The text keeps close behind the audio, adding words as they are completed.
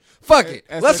Fuck it.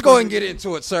 Let's go and get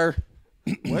into it, sir.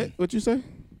 What you say?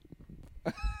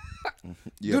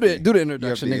 Do the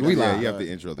introduction, nigga. We live. You have to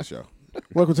intro the show.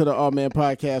 Welcome to the All Man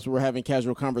Podcast, where we're having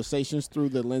casual conversations through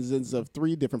the lenses of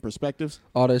three different perspectives.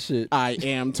 All that shit. I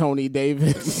am Tony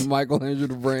Davis. Michael Andrew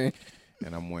the Brain.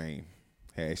 And I'm Wayne.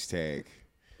 Hashtag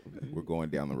we're going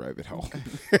down the rabbit hole.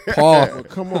 Paul. Oh,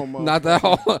 come on, man. Not that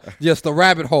hole. Yes, the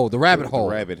rabbit hole. The rabbit hole.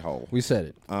 The rabbit hole. We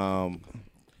said it.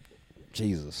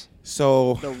 Jesus.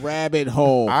 So The rabbit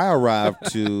hole. I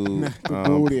arrived to the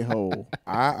booty hole.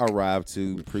 I arrived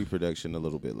to pre-production a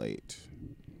little bit late.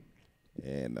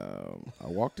 And I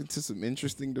walked into some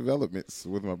interesting developments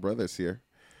with my brothers here.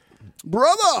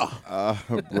 Brother!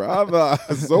 Brother,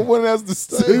 someone has to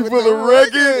stay for the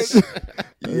record.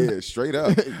 Yeah, straight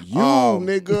up. You,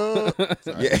 nigga.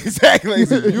 Yeah, exactly.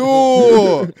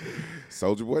 You.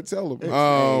 Soldier Boy, tell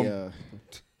him.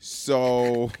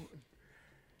 So,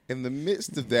 in the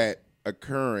midst of that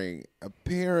occurring,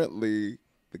 apparently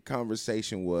the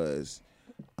conversation was,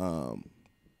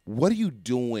 what are you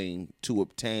doing to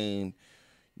obtain,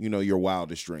 your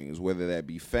wildest dreams, whether that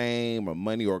be fame or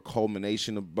money or a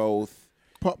culmination of both?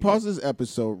 Pause this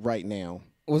episode right now.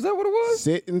 Was that what it was?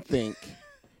 Sit and think.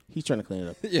 He's trying to clean it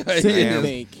up. Yeah, Sit he and is.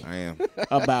 think I am.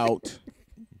 about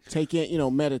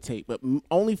taking, meditate, but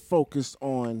only focus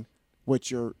on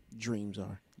what your dreams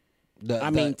are. The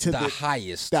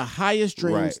highest. The highest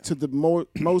dreams Right. to the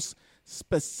most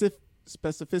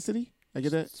specificity. I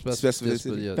get that?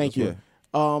 Specificity. Yeah, Thank that's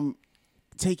you.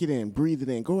 Take it in, breathe it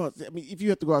in. Go out. I mean, if you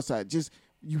have to go outside, just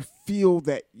you feel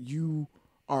that you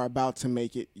are about to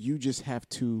make it. You just have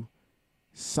to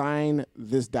sign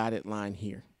this dotted line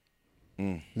here.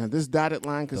 Now, this dotted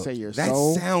line could say your That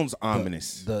soul. sounds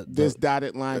ominous. This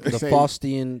dotted line could the say,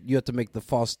 Faustian. You have to make the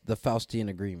Faustian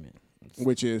agreement.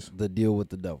 which is The deal with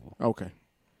the devil. okay.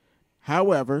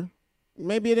 However,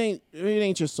 maybe it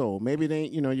ain't your soul. Maybe it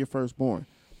ain't your firstborn,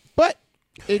 but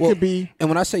it could be And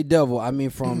when I say devil, I mean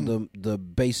from the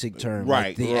basic term,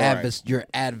 Right, Like right. your adversary. your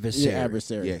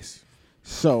adversary. Yes.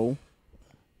 So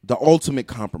The ultimate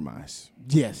compromise.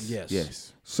 yes,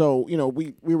 Yes. So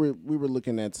we were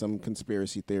looking at some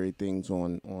conspiracy theory things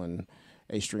on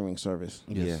a streaming service.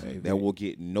 Yeah. That will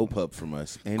get no pub from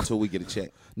us until we get a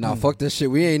check. Nah, fuck this shit.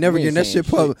 We ain't never We ain't getting that saying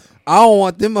shit public. I don't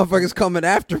want them motherfuckers coming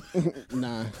after me.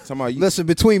 Nah, Talking about you. Listen,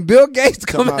 between Bill Gates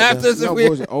coming about after us, no and we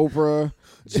bullshit. Oprah,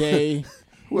 Jay.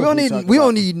 we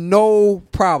don't need no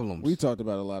problems. We talked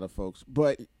about a lot of folks,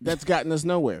 but that's gotten us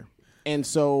nowhere. And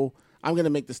so I'm going to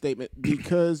make the statement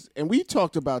because, and we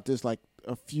talked about this like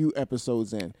a few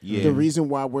episodes in. Yeah. The reason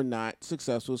why we're not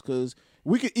successful is because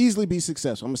we could easily be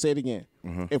successful. I'm going to say it again.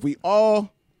 If we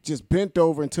all just bent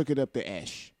over and took it up the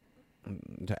ash.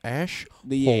 The ash.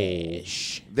 The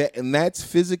ash. That's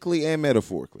physically and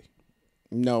metaphorically.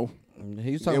 No.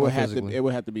 He's It talking would about have physically. it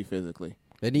would have to be physically.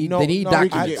 They need No, they need no,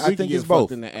 doctors. I we think get it's fucked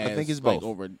both. in the I think ass, it's like,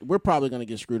 both. we're probably going to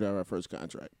get screwed out of our first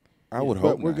contract. I would But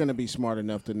hope we're not. going to be smart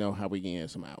enough to know how we can get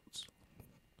some outs.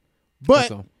 But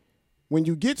So, when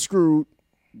you get screwed,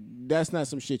 that's not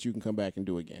some shit you can come back and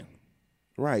do again.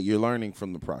 Right. You're learning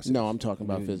from the process. No, I'm talking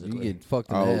about you physically. get fucked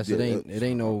in Oh, the ass. yeah, It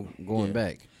ain't no going yeah.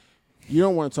 back. You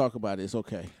don't want to talk about it. It's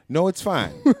okay. No, it's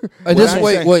fine. And this I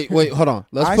wait, say- wait, hold on. I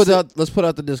Let's said- put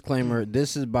out the disclaimer.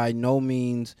 This is by no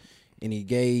means any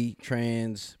gay,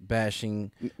 trans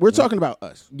bashing. We're talking about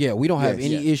us. Yeah, we don't have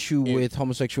Yes. any Yeah. issue with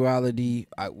homosexuality.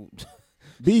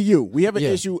 Be you. We have an Yeah.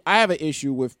 issue. I have an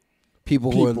issue with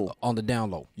People who People. are on the down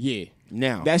low. yeah.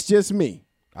 Now, That's just me.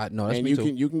 No, that's And me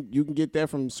you too. can get that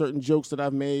from certain jokes that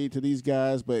I've made to these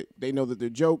guys, but they know that they're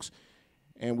jokes.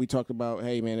 And we talked about,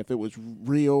 hey man, if it was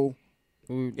real,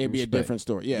 it'd be a Respect. different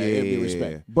story. Yeah, it'd be Yeah.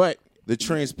 respect. But the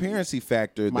transparency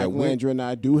factor that Mike went. Landry and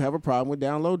I do have a problem with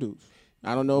down low dudes.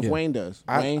 I don't know if Yeah. Wayne does.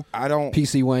 Wayne, I don't.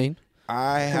 PC Wayne.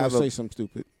 I I'm have gonna a say something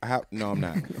stupid. No, I'm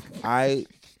not. I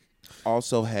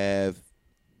also have.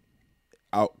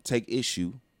 I'll take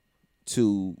issue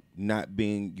to not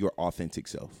being your authentic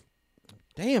self.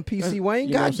 Damn, PC Wayne.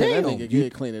 You know what I'm saying? Goddamn. That nigga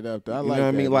get clean it up. Though. I You like know what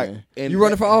I mean? that, Like, man. and You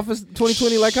running for office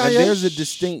 2020 like and Kanye? there's a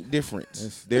distinct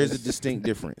difference. There's a distinct It's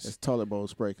difference. toilet bowl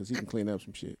spray because he can clean up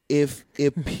some shit. If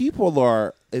people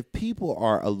are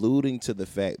alluding to the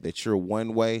fact that you're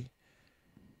one way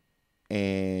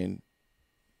and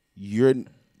you're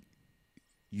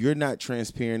not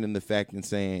transparent in the fact and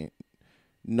saying,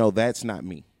 no, that's not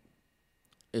me.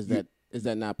 Is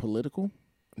that not political?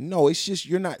 No, it's just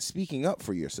you're not speaking up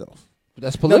for yourself.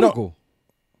 That's political.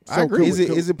 I So agree. could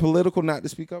we- Is it political not to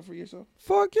speak up for yourself?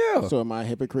 Fuck yeah. So am I a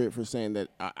hypocrite for saying that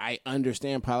I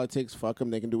understand politics? Fuck them.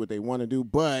 They can do what they want to do.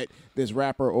 But this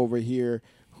rapper over here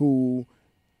who,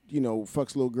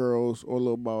 fucks little girls or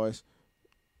little boys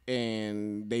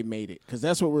and they made it, because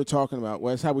that's what we're talking about.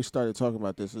 Well, that's how we started talking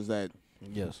about this. Is that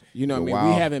Yes. you know what I mean? Wow.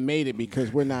 We haven't made it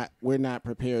because we're not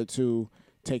prepared to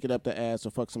take it up the ass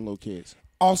or fuck some little kids.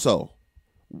 Also,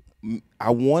 I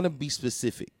want to be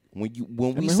specific. When I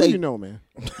we mean, say who you know, man?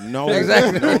 no,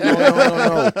 Exactly.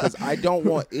 no, because I don't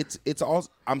want it's all.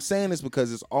 I'm saying this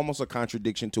because it's almost a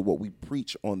contradiction to what we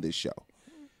preach on this show.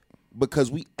 Because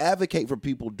we advocate for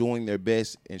people doing their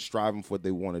best and striving for what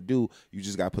they want to do. You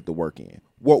just got to put the work in.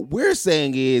 What we're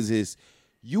saying is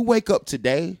you wake up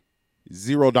today,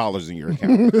 $0 in your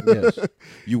account. Yes.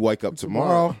 You wake up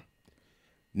tomorrow,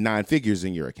 9 figures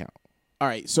in your account. All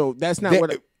right, so that's not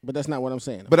but that's not what I'm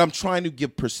saying. But I'm trying to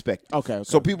give perspective. Okay.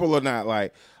 So people are not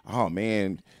like, oh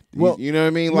man, Well, you know what I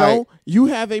mean? no, Like, you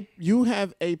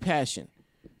have a passion.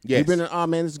 yes, You've been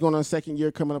man, this is going on second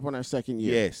year, coming up on our second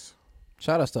year. yes,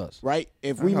 Shout out to us. Right?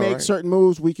 If we All make right. certain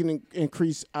moves, we can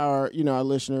increase our, our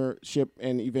listenership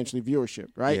and eventually viewership,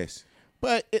 right? yes.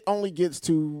 But it only gets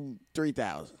to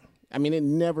 3,000. I mean, it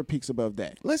never peaks above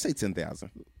that. Let's say 10,000.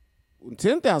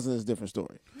 10,000 is a different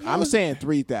story. I'm saying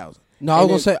 3,000. No, I was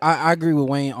gonna say I agree with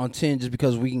Wayne on 10 just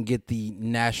because we can get the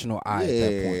national eye at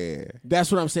that point. Yeah.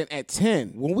 That's what I'm saying. At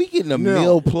 10, When we getting a No.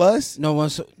 mil plus, No,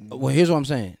 well, here's what I'm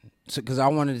saying. Because I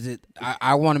wanted to,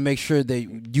 I want to make sure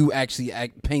that you actually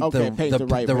paint okay, paint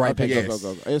the right picture. okay, Yes.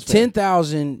 go. It's fair.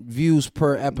 10,000 views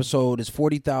per episode is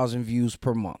 40,000 views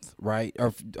per month, right?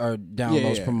 Or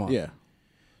downloads per month. Yeah.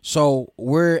 So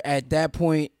we're at that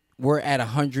point. We're at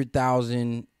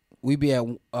 100,000. We be at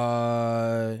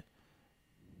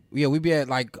we be at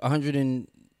like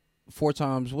 104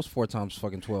 times. What's 4 times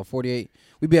fucking 12? 48.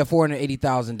 We be at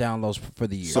 480,000 downloads for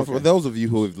the year. so for those of you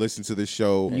who have listened to this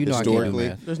show You know I can't do historically,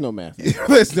 math. There's no math.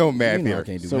 there's no math You know I here.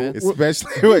 can't do So math.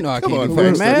 Especially, You know I come can't on, do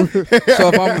folks. math. So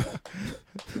if I'm,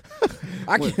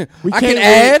 I can We I can't can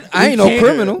add. I ain't no can't-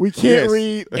 criminal. We can't Yes.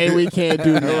 read and we can't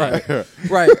do math.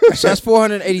 Right. So that's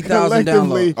 480,000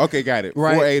 Collectively. downloads. Okay, got it.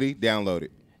 Right. 480, download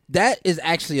it. That is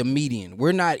actually a median.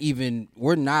 We're not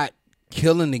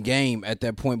killing the game at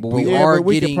that point, but we Yeah, are but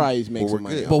we getting could probably make But some we're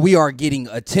money. good. off but we are getting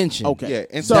attention. Okay. Yeah,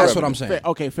 and So That's what I'm saying.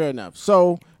 Fair enough.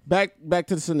 So back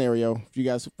to the scenario. If you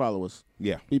guys follow us,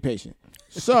 Yeah. be patient.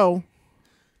 So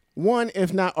one,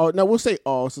 if not all, no, we'll say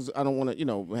all, since I don't want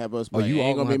to, have us. But you it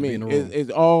ain't all gonna gonna be have to me. be in the room.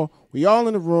 It's all we all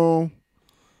in the room,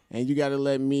 and you got to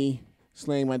let me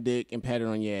slang my dick and pat it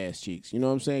on your ass cheeks. You know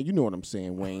what I'm saying? You know what I'm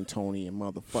saying, Wayne, Tony, and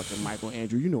motherfucking Michael,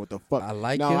 Andrew. You know what the fuck? I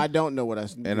like No, him. I don't know what I.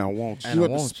 And I want you. And You I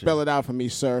have to want you. spell it out for me,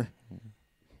 sir.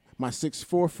 My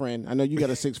 6'4" friend. I know you got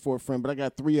a 6'4" friend, but I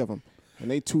got 3 of them, and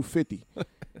they 250.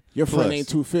 Your friend Plus. ain't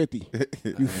 250.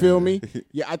 You feel me?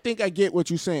 Yeah, I think I get what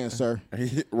you're saying, sir.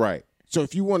 Right. So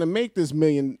if you want to make this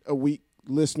million a week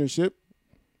listenership,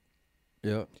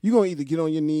 Yeah. you're going to either get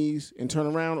on your knees and turn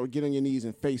around or get on your knees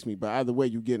and face me. But either way,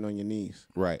 you're getting on your knees.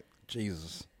 Right.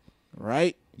 Jesus.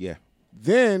 Right? Yeah.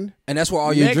 Then. And that's where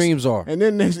all your next- dreams are. And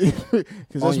then next, because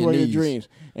that's On your where your knees. dreams.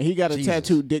 And he got a Jesus.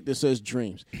 tattooed dick that says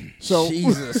dreams. So,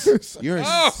 Jesus. You're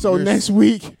so next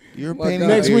week, you're My painting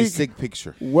God. a Next very week- sick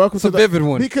picture. welcome It's to a the vivid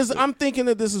one. Because I'm thinking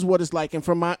that this is what it's like, and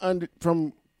from my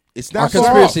from It's Our not far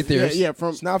conspiracy off. theories. yeah, from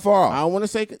It's not far I off. don't want to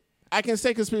say I can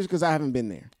say conspiracy because I haven't been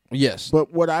there, Yes.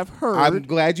 but what I've heard I'm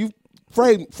glad you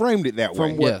framed it that way.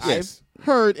 from what Yes. I've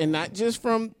heard, and not just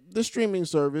from the streaming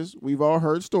service, we've all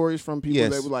heard stories from people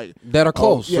Yes. that were like That are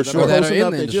close. yeah, For that sure. are That close are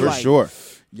enough in the that you're For industry. like, sure.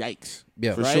 yikes,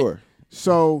 Yeah. For right? sure.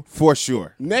 So For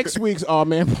sure. next week's All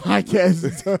Man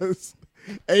podcast does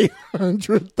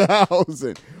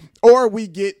 800,000, or we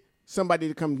get somebody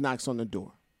to come knocks on the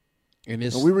door, And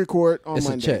it's and we record on it's a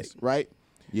Mondays, check. right?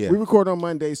 Yeah. We record on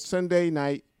Mondays, Sunday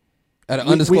night. at an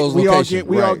We- undisclosed we all location. get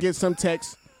we all Right. get some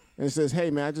text and it says,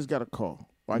 "Hey man, I just got a call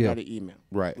or I Yeah. got an email.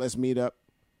 Right. Let's meet up."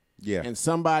 Yeah. And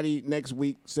somebody next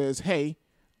week says, "Hey,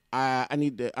 I'm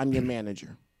your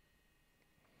manager."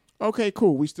 Okay,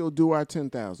 cool. We still do our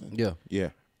 10,000. Yeah. Yeah.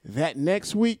 That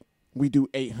next week we do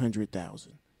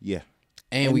 800,000, Yeah.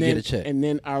 And we then, get a check. and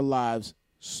then our lives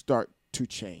start to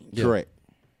change. Yeah. Correct.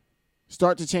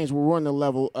 Start to change. We're on the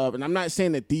level of, and I'm not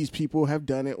saying that these people have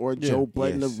done it or Joe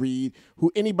Budden, Yes. or Reed,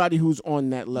 anybody who's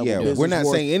on that level. Yeah, business we're not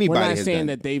world, saying anybody We're not has saying done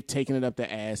that they've taken it up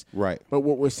the ass. Right. But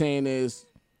what we're saying is,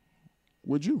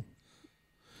 would you?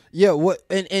 Yeah, what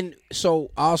and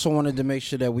so I also wanted to make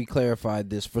sure that we clarified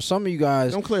this. For some of you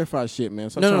guys, Don't clarify shit, man.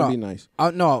 Stop No, trying no, to no. be nice. no,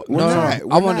 We're no, not. no.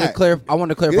 We're I wanted not. to clarify. I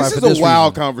wanted to clarify This for is a this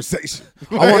wild reason. conversation.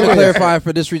 I wanted to clarify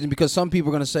for this reason because some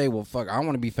people are gonna say, "Well, fuck, I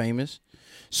want to be famous."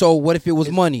 So what if it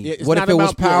was money? it's What not if it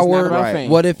was about- yeah, it's not power? about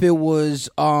fame. What if it was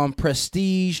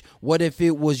prestige? What if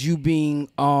it was you being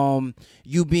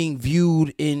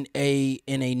viewed in a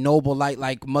noble light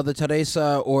like Mother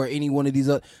Teresa or any one of these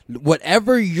other,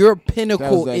 whatever your That was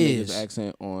pinnacle that nigga's is.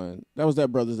 accent on. That was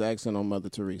that brother's accent on Mother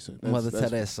Teresa. Mother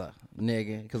Teresa,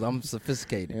 nigga, because I'm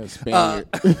sophisticated. Yeah,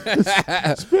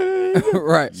 Spaniard.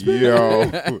 Right.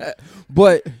 Yo.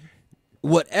 But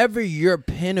whatever your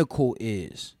pinnacle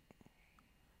is,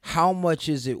 how much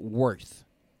is it worth?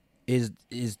 Is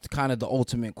kind of the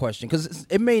ultimate question, because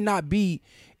it may not be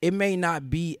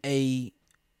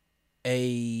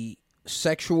a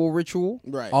sexual ritual,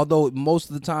 Right. Although most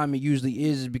of the time it usually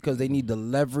is because they need to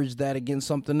leverage that against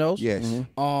something else. Yes.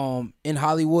 In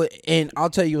Hollywood, and I'll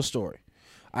tell you a story.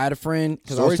 I had a friend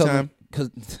because I was Story telling time. because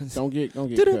Don't get cut.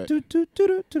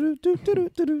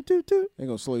 They're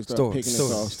gonna slowly start picking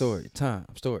this off.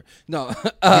 story. No,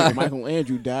 Michael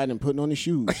Andrew died and putting on his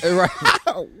shoes. right.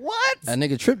 What? A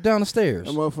nigga tripped down the stairs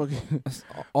That motherfucker,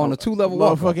 on a 2-level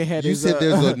walk. motherfucker had You his, said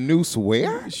there's a noose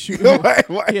where? shoe,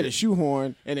 What? he had a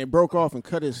shoehorn and it broke off and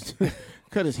cut his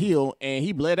heel and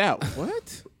he bled out.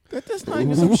 What? That's not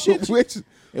even some shit. Which?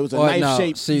 It was a Oh, knife no,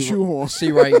 shaped shoehorn.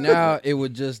 See, right now it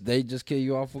would they just kill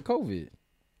you off with COVID.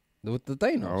 With the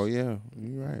Thanos. Oh yeah,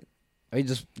 you're right. They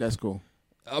just That's cool.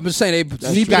 I'm just saying they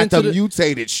He sleep got into the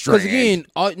mutated strand. because again,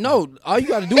 all you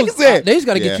got to do is said- they just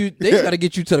got to get Yeah. you. They just got to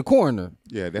get you to the coroner.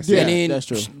 Yeah, that's Yeah. it. And then that's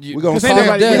true. We're gonna Cause stamp,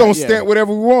 everybody- we gonna yeah. stamp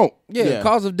whatever we want. Yeah, Yeah.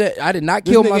 cause of death. I did not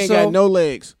This kill nigga myself. ain't got no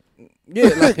legs. Yeah,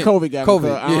 like, COVID got COVID,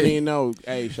 COVID. I don't yeah. even know.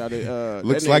 Hey, shout it.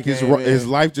 Looks that like nigga his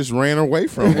life just ran away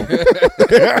from him.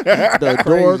 the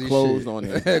door Crazy closed shit. on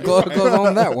him. close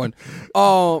on that one.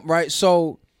 Right.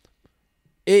 So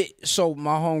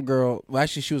my homegirl, well,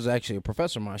 actually, she was actually a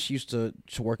professor of mine. She used to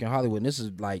work in Hollywood, and this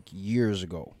is like years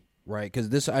ago, right? Because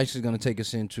this is actually going to take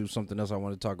us into something else I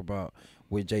want to talk about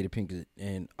with Jada Pinkett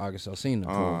and August Alsina.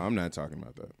 I'm not talking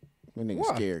about that. That nigga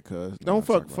Why? scared, cuz. Don't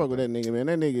fuck with that nigga, man.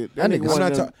 That nigga. That nigga one I'm of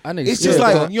not them- talking. That nigga It's just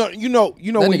scared, like cuz. you know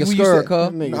That when nigga we scared, used to. cuz.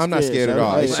 Nigga I'm not scared at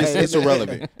all. Hey, It's just hey, it's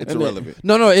irrelevant. It's irrelevant.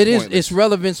 No, it is. Pointless. It's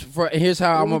relevance for. Here's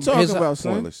how What I'm we gonna. talking about,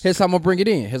 son? Pointless. Here's how I'm gonna bring it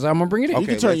in. You Okay,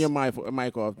 can turn let's- your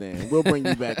mic off then. We'll bring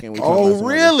you back in. We Oh, talk about some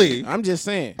other really? shit. I'm just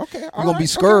saying. Okay, You're gonna be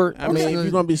scared. I mean, if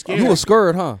you're gonna be scared, You was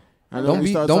scared, huh? I know Don't we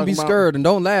be start don't be talking about- scared and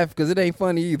don't laugh because it ain't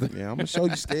funny either. Yeah, I'm gonna show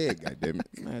you scared. Goddamn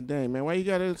it! Man, dang, man, why you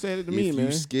gotta say it to me, If man?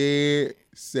 you scared,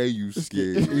 say you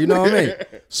scared. You know what I mean?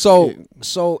 So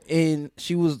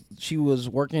she was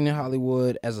working in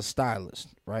Hollywood as a stylist,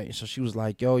 right? So she was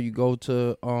like, "Yo, you go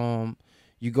to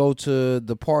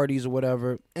the parties or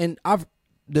whatever." And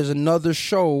there's another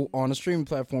show on a streaming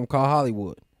platform called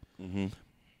Hollywood. Mm-hmm.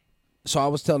 So I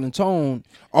was telling Tone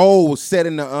Oh, set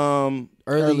in the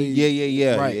early,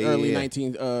 yeah, right, yeah, early yeah.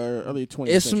 20th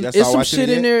it's some century. That's it's all some watching shit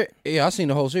it in yet? there. Yeah, I seen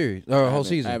the whole series or whole I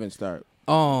season. haven't started.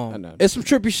 know. It's some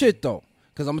trippy shit though,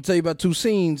 because I'm gonna tell you about two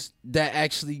scenes that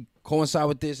actually coincide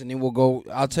with this, and then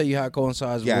I'll tell you how it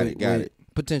coincides Got with it.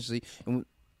 potentially and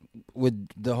with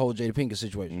the whole Jada Pinkett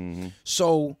situation. Mm-hmm.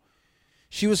 So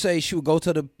she would say she would go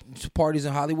to the parties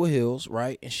in Hollywood Hills,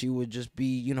 right, and she would just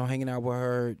be hanging out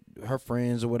with her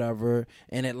friends or whatever,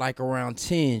 and at like around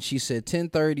 10, she said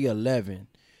 10:30, 11,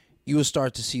 you would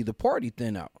start to see the party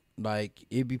thin out. Like,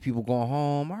 it'd be people going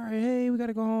home. All right, hey, we got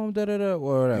to go home, da-da-da, or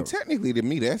whatever. And technically, to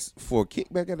me, that's for a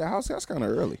kickback at the house. That's kind of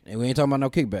early. And we ain't talking about no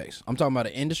kickbacks. I'm talking about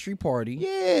an industry party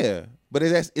Yeah, but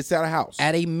it's at a house.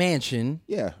 at a mansion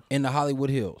Yeah, in the Hollywood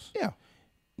Hills. yeah.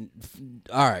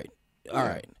 All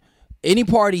right. Any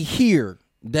party here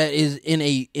that is in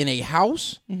a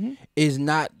house is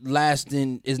not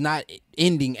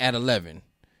ending at 11.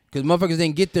 Because motherfuckers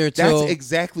didn't get there till... That's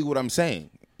exactly what I'm saying.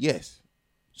 Yes,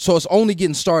 So it's only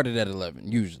getting started at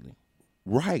 11, usually.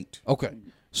 right. Okay. Like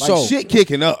So shit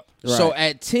kicking up. so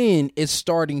at 10, it's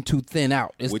starting to thin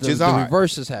out. It's Which the, is the odd.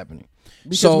 reverse is happening.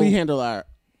 Because so we handle our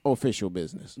official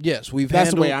business. yes, we've That's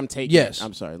handled... the way I'm taking Yes. it.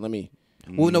 I'm sorry. Let me.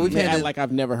 Well, no, we've Act handled... like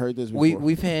I've never heard this before.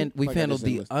 We've Like I handled just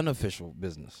the enlisted. unofficial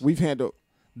business, We've handled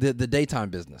the daytime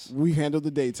business.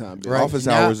 the daytime business. Right. Office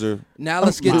Now- hours are. Now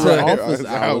let's get My to Right. office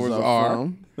hours are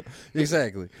from.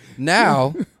 exactly.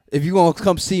 Now, if you're gonna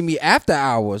come see me after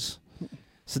hours,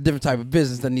 it's a different type of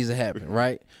business that needs to happen,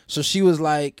 right? So she was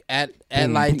like at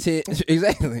like 10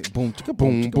 exactly. Boom, chicka,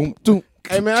 boom, boom, boom.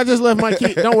 Hey man, I just left my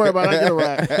key. Don't worry about it. I get a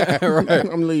ride.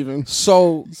 Right. I'm leaving.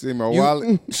 So You see my you,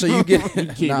 wallet? so you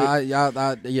get Keep nah, yeah,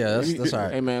 that's all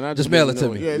right. Hey man, I Just mail it get a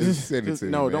to new me. one. Yeah, Just send it to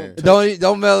me, no, man.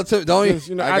 Don't mail it to don't Just,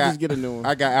 I I got- just get a new one.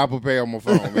 I got Apple Pay on my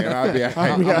phone, man. I'll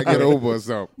get Uber or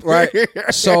something. right.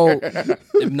 So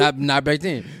not back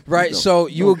then, right? So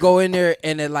you would go in there,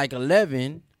 and at like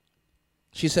 11,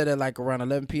 she said at like around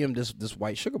 11 p.m. this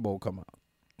white sugar bowl come out.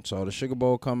 So the sugar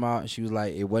bowl come out, and she was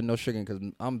like, "It wasn't no sugar because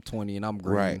I'm 20 and I'm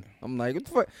green." Right. I'm like, "What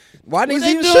the fuck? Why What niggas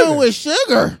they eating doing sugar? with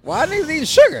sugar? Why niggas eating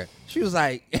sugar?" She was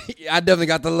like, "I definitely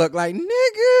got the look like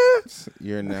nigga.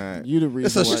 You're not. You the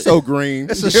reason. It's a why. so green.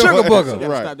 It's a sugar booger." You gotta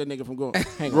Right. stop that nigga from going.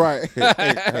 Hang on. Right.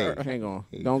 Hang on.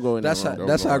 Don't go in there. That's how wrong.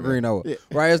 that's go how in there. green I was. Yeah.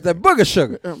 Right? It's that booger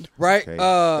sugar. Right? Okay.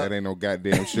 That ain't no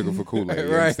goddamn sugar for Kool-Aid. You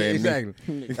right. understand me?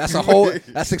 Exactly. That's a whole.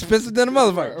 That's expensive than a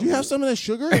motherfucker. Do you have some of that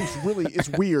sugar? It's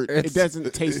weird. It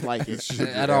doesn't taste like it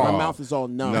At all. My mouth is all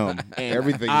numb. And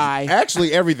Everything. I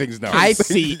Actually, everything's numb. I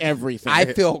see everything. I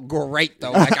feel great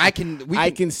though. Like I can.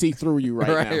 I can see through you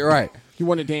right now. Right. You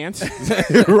want to dance?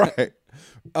 right.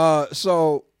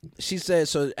 So she said.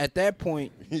 So at that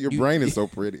point, Your brain is so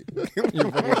pretty.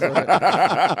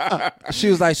 she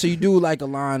was like, "So you do like a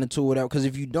line or two, whatever? Because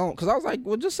if you don't, because I was like,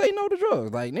 well, just say no to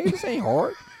drugs. Like, nigga, this ain't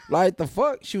hard. Like the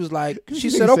fuck." She was like, she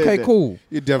said, Nigga said "Okay, that. cool."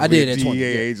 You're definitely I did a at 20.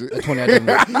 DEA Yeah, agent. at 20, I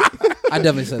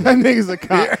definitely said That that. nigga's a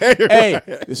cop. Hey,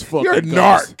 this fucking You're a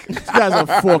guys. narc. This guy's a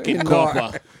fucking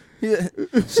narc.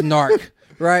 Snark.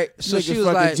 Right? So Nigga she was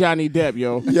fucking like, Johnny Depp,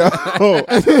 yo. Yo. I'm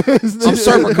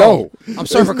Serpico. I'm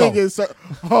This Serpico. nigga is that's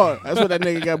what that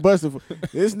nigga got busted for.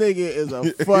 This nigga is a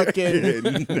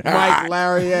fucking Mike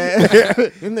Larry ass.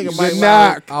 This nigga Mike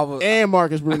Larry I was, and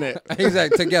Marcus Brunette.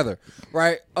 exactly, together.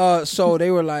 Right? So they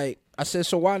were like, I said,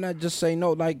 so why not just say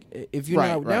no? Like, if you're Right,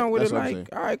 not right. down with That's it, what I'm like, saying.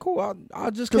 all right, cool.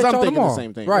 I'll just Because catch I'm y'all thinking tomorrow. the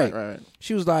same thing. Right. Right.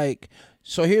 She was like,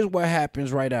 so here's what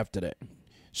happens right after that.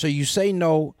 So you say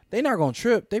no, they not gonna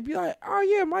trip. They be like, oh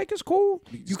yeah, Mike is cool.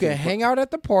 You can hang out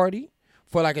at the party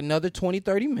for like another 20,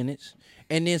 30 minutes,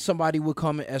 and then somebody would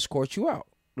come and escort you out.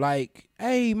 Like,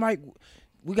 hey, Mike,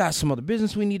 we got some other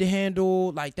business we need to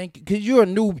handle. Like, thank you, because you're a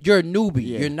newbie.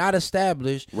 Yeah. You're not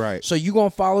established. Right. So you gonna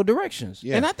follow directions.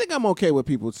 Yeah. And I think I'm okay with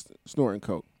people snorting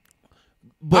coke.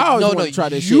 But I always no, wanna try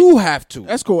this you have to.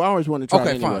 That's cool. I always want to try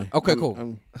Okay, it fine. anyway. Okay,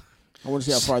 cool. I want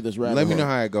to see how far this rabbit Let me hole- know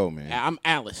how it go, man. I'm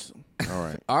Alice. All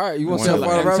right. All right, you want to see how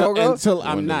Wonderland. far the rabbit hole goes? Until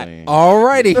I'm not. Wonderland. All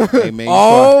righty. Hey, man, you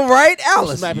All right,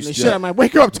 Alice. Slapping the You shit still- out of my.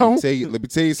 Wake up, Tone. Let me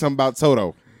tell you something about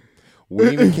Toto. We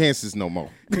ain't in Kansas no more.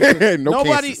 no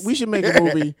Nobody. Kansas. We should make a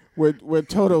movie where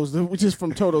Toto's, just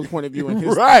from Toto's point of view and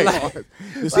his Right.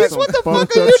 This Like, is what the some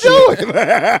fuck fucked are up you shit. doing?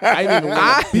 I didn't even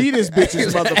want to be this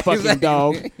bitch's motherfucking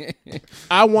dog.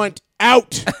 I want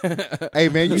out. Hey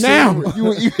man, you Now.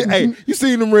 you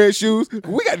seen them red shoes?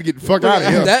 We got to get the fuck out of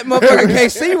here. That motherfucker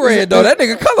can't see red though. That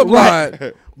nigga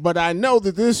colorblind. But I know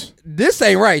that This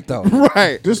ain't right though.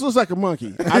 right. this looks like a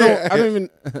monkey. I don't even.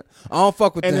 I don't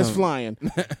fuck with And them. it's flying.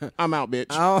 I'm out, bitch.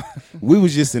 I don't- We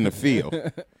was just in the field,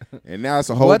 and now it's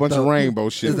a whole What bunch the- of rainbow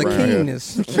shit It's the around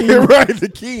keenness. here. Right, the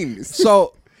keenness.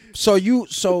 So you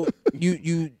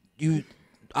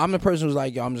I'm the person who's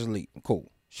like, yo, I'm just elite. Cool.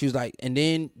 She was like, and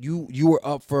then you were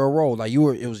up for a role. Like it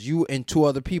was you and two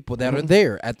other people that are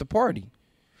there at the party.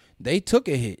 They took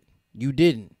a hit. You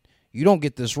didn't. You don't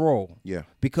get this role. Yeah.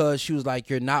 Because she was like,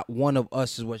 you're not one of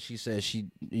us, is what she said. She,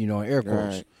 in air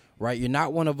quotes. Right? You're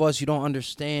not one of us. You don't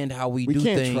understand how we do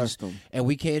can't things. trust them. And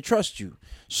we can't trust you.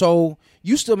 So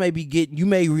you still may be you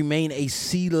may remain a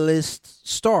C-list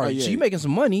star. Oh, yeah. So you're making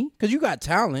some money because you got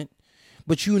talent,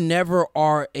 but you never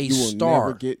are a You will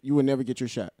star. you will never get your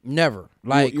shot. Never.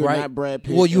 Like, you're right? not Brad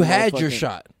Pitt well, you and had your motherfucking-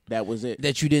 shot That was it.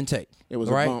 that you didn't take. It was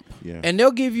right? a bump. Yeah. And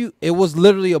they'll give you, it was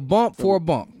literally a bump for a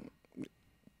bump.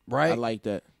 Right? I like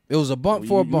that. It was a bump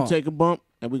for a bump. You take a bump,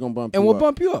 and we're gonna bump. And you we'll up.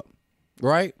 bump you up.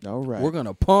 Right? All right. We're going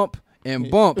to pump and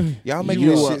bump. Y'all make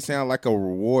You this up. shit sound like a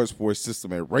rewards for a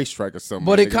system at racetrack or something.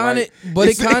 But my it nigga. kinda- Like, but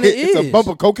it it's- kinda It's is. a bump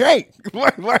of cocaine.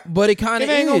 Like, But it kind It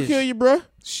of ain't is. gonna kill you, bruh.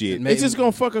 shit. Maybe- It's just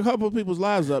gonna fuck a couple of people's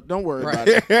lives up. Don't worry about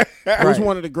Right. it. He was Right.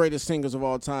 one of the greatest singers of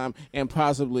all time, and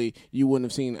possibly you wouldn't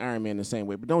have seen Iron Man the same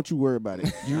way. But don't you worry about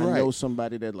it. I right. know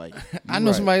somebody that like. it. I know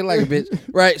Right. somebody like a bitch.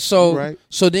 Right. So Right.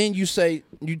 so then you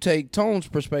take Tone's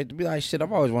perspective, be like, shit,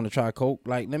 I've always wanted to try coke.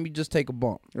 Like, let me just take a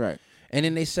bump. Right. And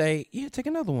then they say, yeah, take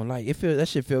another one. Like, that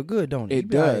shit feel good, don't it? It You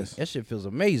be like, does. that shit feels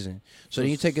amazing. So then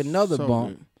you take another so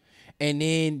bump. good. And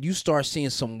then you start seeing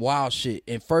some wild shit.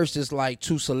 And first it's like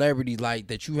two celebrities like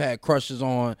that you had crushes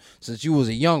on since you was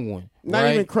a young one. Not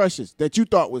right? even crushes that you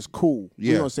thought was cool.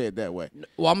 Yeah. We don't say it that way.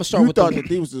 Well, I'm gonna start You with thought the that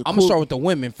these was the I'm cool- gonna start with the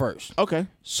women first. Okay.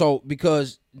 So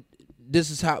because this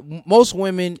is how most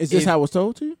women Is this if- how it was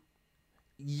told to you?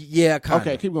 Yeah, kind of.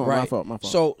 Okay, keep going. Right? My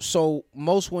fault. So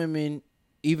most women,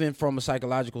 even from a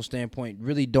psychological standpoint,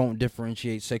 really don't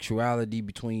differentiate sexuality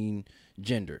between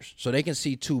genders. So they can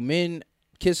see two men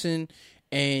kissing,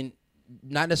 and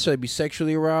not necessarily be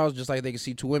sexually aroused, just like they can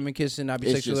see two women kissing, not be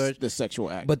It's sexually just aroused. the sexual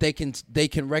act. But they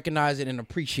can recognize it and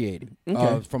appreciate it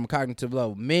Okay. from a cognitive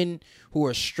level. Men who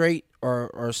are straight or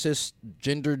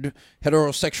cisgendered,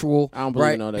 heterosexual, I don't believe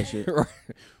right? in all that shit. Right.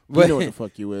 You But know what the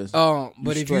fuck you is. but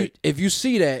You if straight. you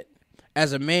see that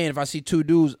as a man, if I see two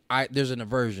dudes, there's an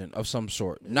aversion of some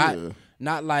sort. Not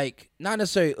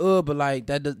necessarily but like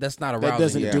that's not arousing. That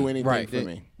doesn't Yeah. do anything right for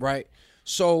me. right.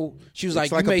 So she was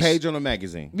It's like, like you a may page on a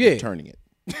magazine. Yeah. Turning it.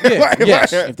 yeah,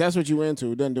 yes. If that's what you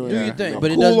into, it doesn't do anything. your thing, for me.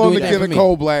 but it doesn't Cool on do the anything kid for in me.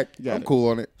 cold black. Got I'm it. cool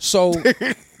on it. So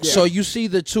you see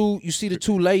the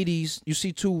two ladies, you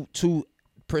see two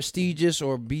prestigious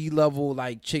or B-level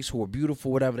like chicks who are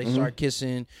beautiful, whatever. They start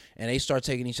kissing and they start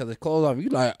taking each other's clothes off. You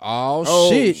like, oh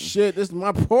shit, this is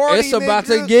my party. it's about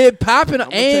nigga. to get popping, I'm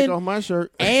gonna take off and my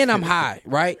shirt. I'm high,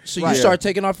 right? So you Right. start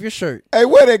taking off your shirt. Hey,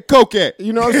 where that coke at?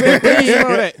 You know what I'm saying? You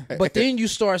know that. But then you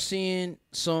start seeing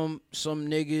some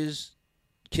niggas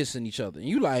kissing each other. And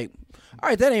you like, all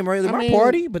right, that ain't really I my mean,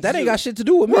 party, but that ain't got shit to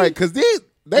do with me. Right, because they It's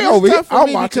over here. tough for I'm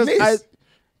me watching because this.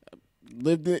 I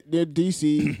lived in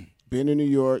D.C., been in New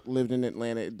York, lived in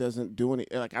Atlanta. It doesn't do any.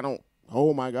 Like I don't.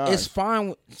 Oh my god. It's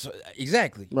fine.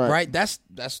 Exactly. Right. Right. That's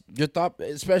your thought,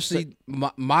 especially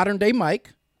modern day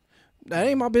Mike. That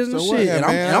ain't my business So what? shit. Yeah, and,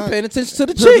 man, I'm I- paying attention to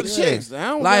the To the chicks. chicks. I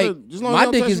don't Like, gotta- as long as my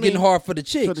don't dick touch is getting me. hard for the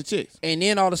chicks. For the chicks. And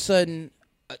then all of a sudden,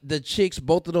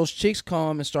 both of those chicks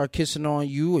come and start kissing on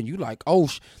you, and you like, oh,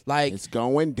 like It's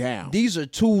going down. these are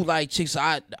two like chicks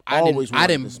I Always wanted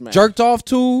to didn't smash. jerked off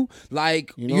to,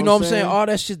 like you know what I'm saying? saying? All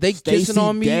that shit they Stacey kissing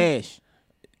on me, Dash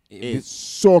is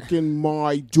sucking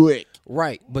my dick.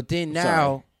 right? But then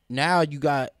now you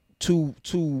got two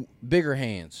bigger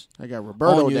hands I got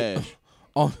Roberto on your, Dash.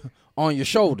 on your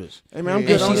shoulders. Hey man, I'm And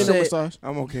good. she I don't need no said- massage.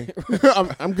 I'm okay.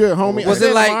 I'm good, homie. Was I it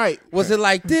said, like all right. was it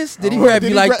like this? Did he grab Did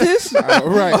you he like grab- this?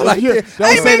 Right. Or like Yeah, this? don't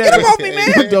Hey say man, that. get up off me,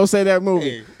 man! Don't say that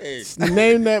movie. Hey.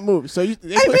 Name that movie. So you, Hey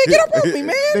man, get up off me,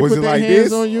 man! They Was put it their like hands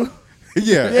this? on you.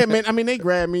 Yeah. Yeah, man. I mean, they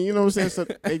grabbed me. You know what I'm saying? So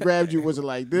they grabbed you. Was it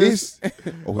like this? This.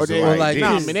 Or Or was they it like, like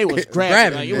nah, this? man, they was grabbing.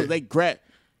 Grabbing. Like, it was they grab.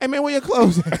 Hey man, where your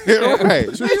clothes at? Right.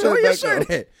 Put your Hey, where your shirt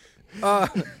back shirt on.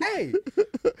 at? Hey,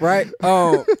 right?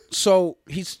 So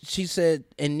she said,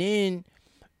 and then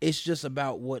it's just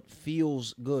about what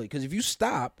feels good. Because if you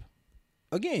stop,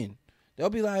 again, they'll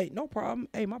be like, no problem.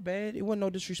 Hey, my bad. It wasn't no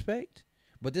disrespect.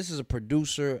 But this is a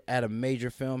producer at a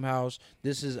major film house.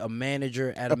 This is a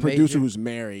manager at A a producer major. who's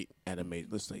married at a major.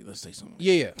 Let's say something.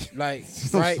 Yeah, like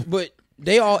right, but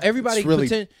everybody It's really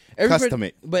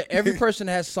custom-made. but every person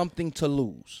has something to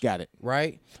lose. Got it.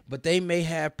 Right, but they may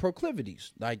have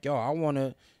proclivities. Like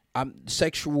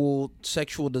sexual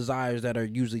desires that are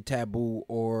usually taboo,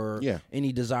 or Yeah.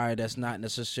 any desire that's not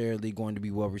necessarily going to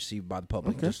be well received by the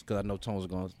public. Okay. Just because I know Tone's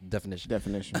going to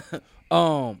definition.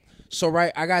 So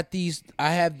right, I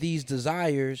have these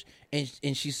desires,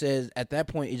 and she says at that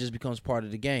point it just becomes part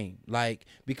of the game. Like,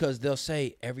 because they'll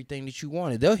say everything that you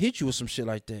wanted. They'll hit you with some shit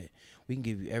like that. We can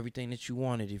give you everything that you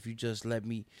wanted if you just let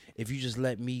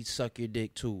me suck your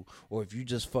dick too, or if you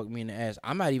just fuck me in the ass.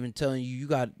 I'm not even telling you you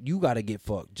got to get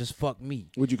fucked. Just fuck me.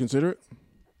 Would you consider it?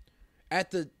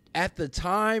 At the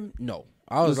time, no.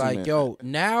 I was Listen, like, man. yo,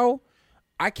 now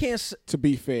I can't To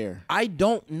be fair, I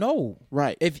don't know.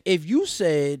 right? If you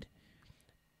said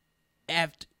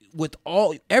with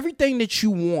everything that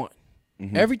you want,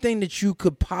 everything that you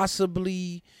could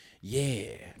possibly,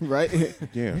 Right?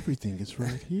 Yeah. Everything is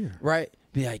right here. right,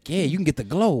 be like, yeah, you can get the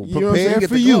glow. You know what I'm saying? You can get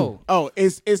for the you. glow. Oh,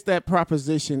 it's that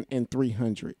proposition in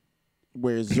 300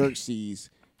 where Xerxes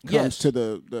comes Yes. to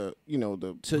the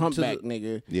To humpback the-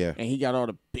 nigga, Yeah. and he got all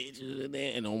the bitches in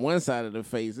there, and on one side of the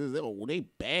face is they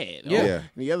bad, Yeah. Yeah. And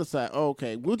the other side,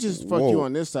 okay, we'll just fuck Whoa. you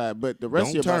on this side, but the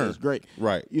rest Don't of your body turn. is great,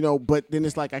 Right. But then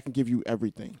it's like I can give you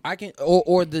everything. I can,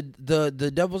 or the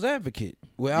devil's advocate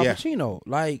with Al Yeah. Pacino,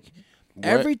 like What?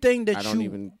 everything that I don't you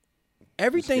even.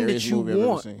 everything that scariest you movie I've ever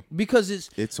want, seen. because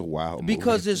it's a wild movie.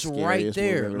 because it's the right scariest movie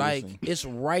I've there, ever like seen. it's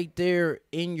right there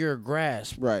in your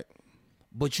grasp. Right.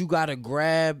 But you gotta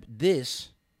grab this.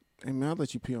 Hey man, I'll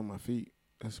let you pee on my feet.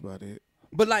 That's about it.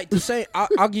 But like to say,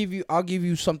 I'll give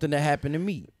you something that happened to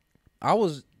me. I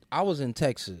was in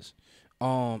Texas,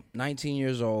 19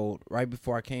 years old, right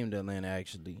before I came to Atlanta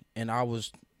actually, and I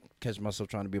was catching myself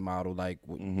trying to be a model. Like,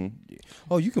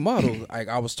 oh, you can model. Like,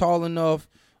 I was tall enough,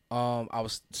 I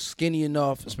was skinny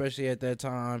enough, especially at that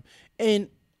time, and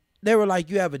they were like,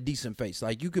 you have a decent face.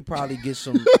 Like, you could probably get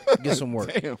some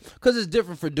work. Damn. Because it's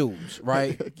different for dudes,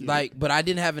 right? Like, but I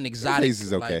didn't have an exotic face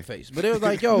is okay. like, face. But it was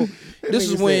like, yo, this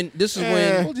is when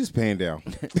We'll just pan down.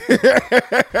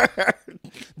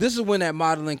 this is when that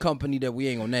modeling company that we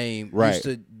ain't gonna name Right. used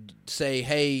to say,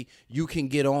 hey, you can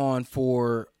get on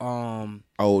for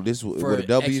this for with a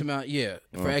W? X amount,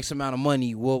 for X amount of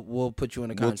money, we'll put you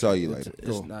in a contract. We'll tell you later.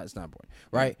 It's not important,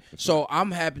 right? So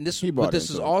I'm happy. This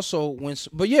is it. also when,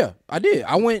 but yeah, I did.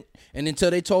 I went, and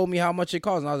until they told me how much it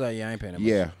cost, and I was like, yeah, I ain't paying that much.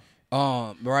 Yeah.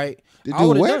 Right. To I do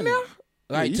would've what done now? it.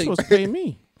 Like you supposed to pay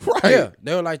me. Right. Yeah,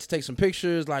 they were like to take some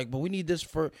pictures, like, but we need this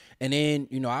for, and then,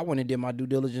 I went and did my due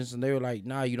diligence, and they were like,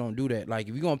 nah, you don't do that. Like,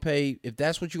 if you're gonna pay, if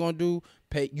that's what you're gonna do,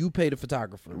 pay the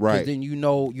photographer, 'cause right? then you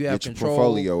have Get control, your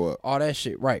portfolio up, all that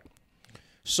shit, right?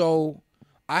 So,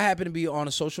 I happened to be on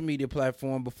a social media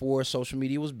platform before social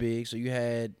media was big. So you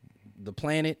had the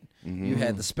planet, you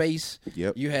had the space,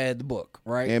 you had the book,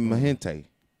 right? And Mahente,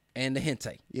 and the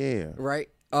Hente, yeah, right.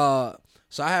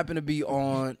 So I happened to be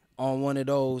on one of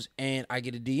those, and I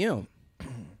get a DM.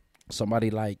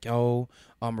 Somebody like, yo,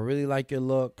 I really like your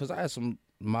look, because I had some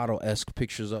model-esque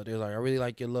pictures up there. Like, I really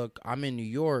like your look. I'm in New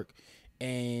York,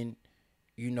 and,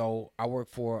 I work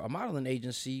for a modeling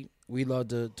agency. We love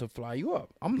to fly you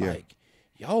up. I'm like,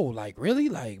 yo, like, really?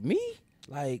 Like, me?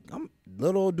 Like, I'm a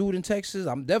little old dude in Texas.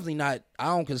 I'm definitely not, I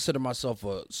don't consider myself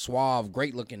a suave,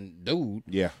 great-looking dude.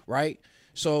 Yeah. Right?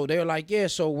 So they were like, yeah,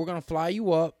 so we're going to fly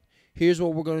you up. Here's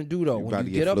what we're gonna do though. When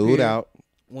you get up here,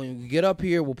 when you get up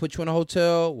here, we'll put you in a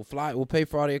hotel. We'll pay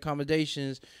for all the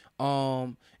accommodations.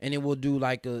 And then we'll do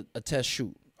like a test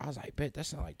shoot. I was like, bet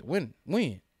that's not like the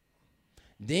win.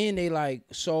 Then they like,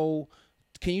 so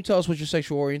can you tell us what your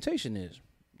sexual orientation is?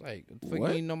 Like,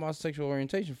 what you know my sexual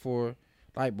orientation for?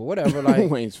 Like, but whatever. Like,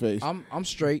 Wayne's face. I'm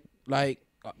straight. Like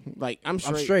I'm straight.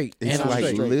 I'm straight. It's and like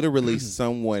I'm straight. literally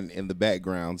someone in the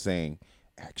background saying,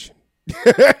 "Action."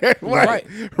 Right.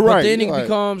 But then it like,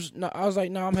 becomes. No, I was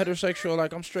like, no, I'm heterosexual.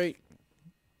 Like, I'm straight.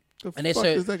 And they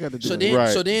said, does that got to do so with then, Right.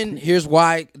 so then here's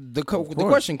why the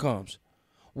question comes.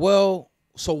 Well,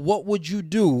 so what would you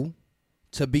do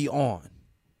to be on?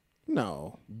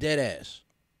 No. Dead ass.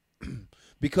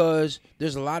 Because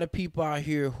there's a lot of people out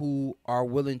here who are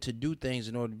willing to do things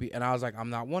in order to be, and I was like, I'm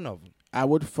not one of them. I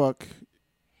would fuck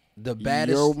The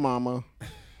baddest. your mama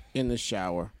in the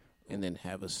shower and then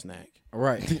have a snack.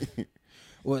 Right.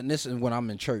 Well, and this is when I'm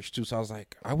in church too, so I was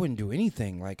like, I wouldn't do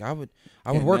anything. Like, I would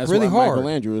And work that's really why hard. Michael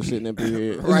Andrew was sitting up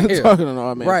here, Right here. talking on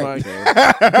our man Right.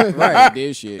 podcast. Right. He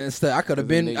did shit. Instead, I could have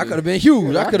been nigga-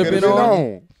 huge. I could have been on.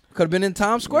 on. Could have been in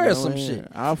Times Square or some Yeah. shit.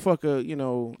 I'll fuck a,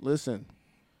 listen.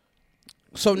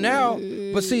 So now,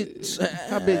 but see,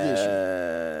 How big is she?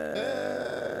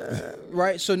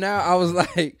 right? So now I was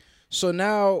like, so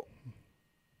now,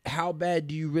 how bad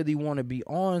do you really want to be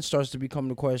on? Starts to become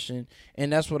the question,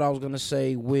 and that's what I was gonna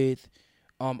say with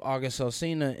August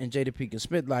Alsina and Jada Pinkett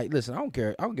Smith. Like, listen, I don't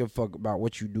care. I don't give a fuck about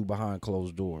what you do behind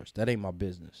closed doors. That ain't my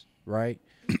business, right?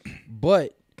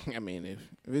 But I mean, if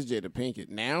it's Jada Pinkett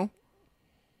now,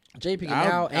 Jada Pinkett I'll-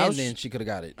 now, and I'll then she could have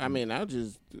got it. I mean, I'll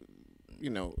just,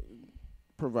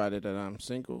 provided that I'm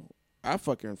single, I'll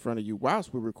fuck her in front of you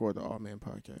whilst we record the All Man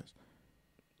podcast.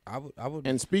 I would.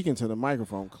 And speaking to the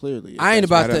microphone clearly. I ain't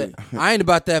That's about right. that. I ain't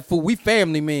about that fool. We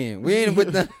family men. We ain't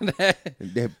with none of that.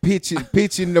 That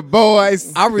pitching the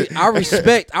boys. I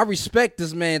respect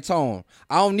this man tone.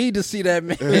 I don't need to see that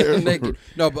man naked.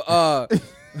 No, but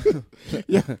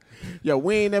Yo,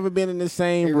 we ain't never been in the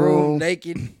same room room.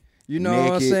 naked. You know what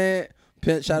I'm Naked.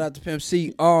 saying? Shout out to Pimp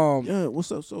C. Yeah,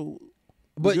 what's up? So,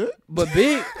 But good?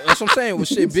 Big, that's what I'm saying. Well,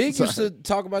 shit, Big used to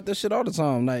talk about that shit all the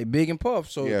time, like Big and Puff.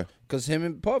 So, Yeah. because him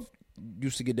and Puff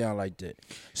used to get down like that.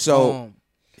 So,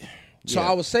 So yeah.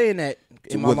 I was saying that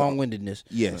in my With- long-windedness.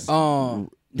 yes.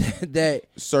 That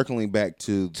Circling back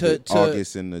to to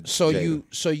August and the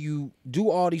so you do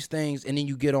all these things and then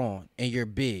you get on and you're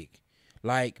big,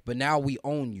 like. But now we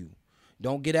own you.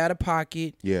 Don't get out of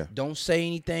pocket. Yeah. Don't say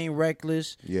anything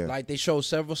reckless. Yeah. Like they show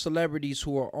several celebrities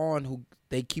who are on who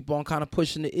they keep on kind of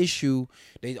pushing the issue.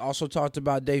 They also talked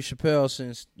about Dave Chappelle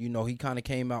since he kind of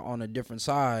came out on a different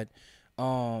side.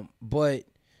 But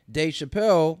Dave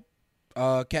Chappelle,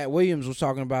 Cat Williams was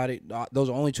talking about it. Those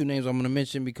are only two names I'm going to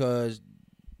mention because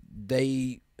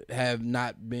they have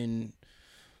not been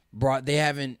brought. They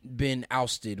haven't been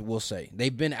ousted. We'll say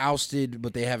they've been ousted,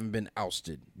 but they haven't been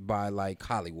ousted by like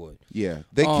Hollywood. Yeah,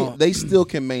 they still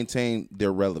can maintain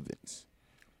their relevance,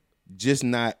 just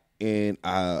not in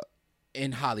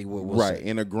Hollywood. We'll right say.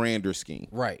 in a grander scheme.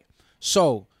 Right.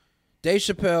 So Dave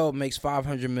Chappelle makes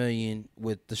 $500 million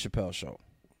with the Chappelle Show,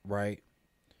 right?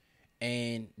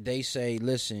 And they say,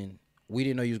 listen, we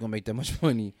didn't know you was gonna make that much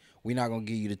money. We're not gonna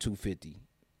give you the $250.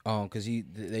 Because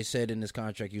they said in this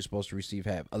contract you're supposed to receive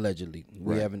half, allegedly.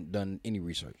 We Right. haven't done any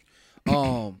research.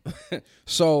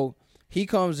 So he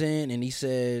comes in and he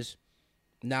says,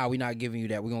 nah, we're not giving you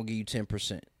that. We're going to give you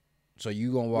 10%. So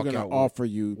you gonna We're walk gonna out. offer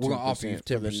you. We're gonna offer you 10%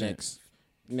 for the 10%.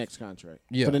 next contract.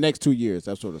 Yeah. For the next 2 years,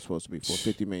 that's what it's supposed to be for.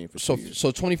 $50 million for 2 years.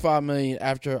 So $25 million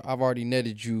after I've already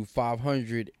netted you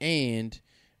 $500, and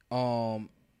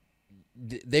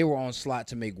they were on slot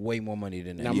to make way more money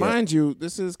than that. Now, mind you,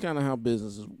 this is kind of how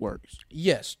business works.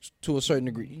 Yes, to a certain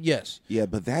degree. Yes. Yeah,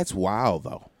 but that's wild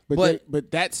though.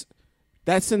 But that's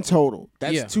in total.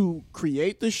 That's Yeah. to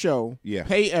create the show, Yeah.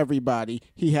 pay everybody.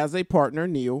 He has a partner,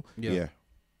 Neil. Yeah.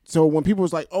 So when people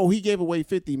was like, "Oh, he gave away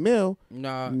 $50 million,"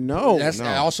 no, That's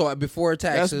also before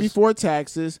taxes. that's before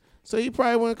taxes. So he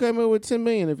probably wouldn't come in with $10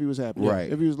 million if he was happy.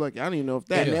 Right. If he was like, I don't even know if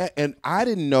that. And I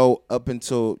didn't know up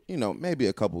until, maybe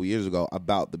a couple of years ago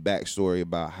about the backstory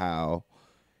about how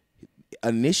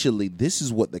initially this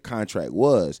is what the contract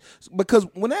was. Because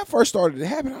when that first started to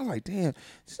happen, I was like, damn,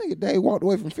 this nigga Dave walked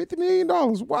away from $50 million.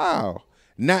 Wow.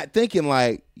 Not thinking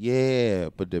like, yeah,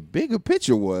 but the bigger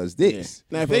picture was this.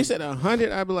 Now, if they said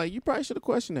 100, I'd be like, you probably should have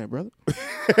questioned that, brother.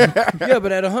 Yeah,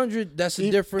 but at 100, that's a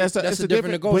different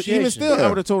negotiation. But even still, I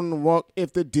would have told him to walk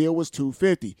if the deal was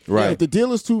 250. Right. If the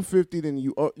deal is 250, then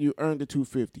you earned the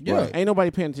 250. Yeah. Ain't nobody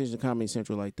paying attention to Comedy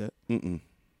Central like that.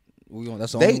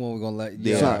 That's the only one we're gonna let.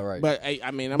 Yeah, Sorry. right. But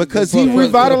I mean, Because for he the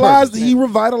revitalized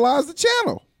purpose. the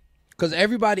channel. Because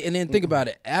everybody, and then think about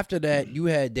it. After that, you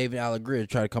had David Allegria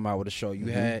try to come out with a show. You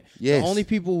had Yes. the only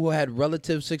people who had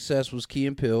relative success was Key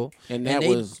and Peele, And that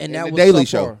was- and and that the was Daily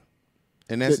so Show. far.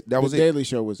 And The was it. Daily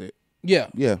Show was it. Yeah,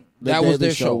 Yeah. that The was Daily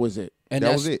their show. was it. And That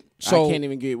that's was it. So I can't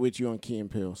even get with you on Key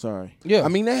and Peele. Sorry. yeah, I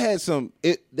mean, they had some.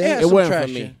 it They had had, some wasn't for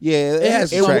traction. me. yeah, It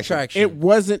has some traction. traction. It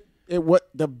wasn't. It what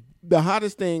the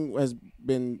hottest thing has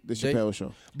been the Chappelle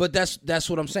Show. But that's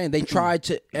what I'm saying. They tried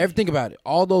to think about it.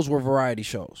 All those were variety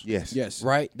shows. Yes. Yes.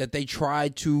 Right? That they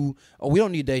tried to. Oh, we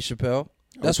don't need Dave Chappelle.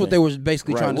 That's what Okay. they were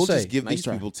basically Right. trying We'll to say. just give Nice these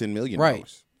try. people $10 million. Right.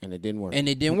 And it didn't work. And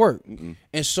it didn't work.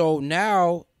 And so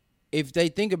now, if they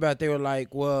think about it, they were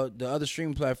like, well, the other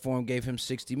streaming platform gave him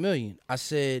 $60 million. I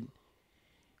said,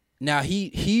 now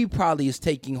he probably is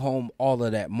taking home all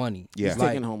of that money. Yeah. He's Like,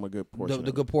 taking home a good portion.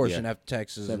 the good portion Yeah. after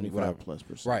taxes and whatever.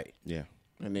 75+%. Right. Yeah.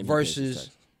 And then he pays his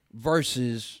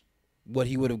Versus taxes. what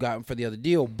he would have gotten for the other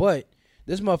deal. But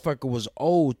this motherfucker was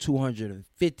owed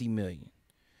 $250 million.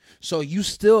 So you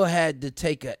still had to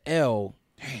take a L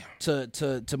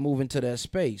to move into that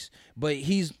space. But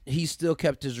he still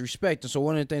kept his respect. And so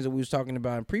one of the things that we was talking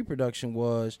about in pre-production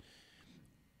was,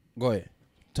 go ahead,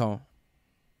 Tom.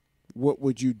 What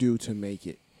would you do to make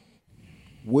it?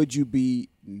 Would you be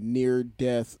near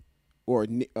death or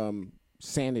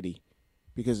sanity?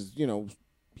 Because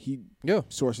Yeah.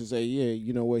 sources say,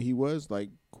 you know what he was like,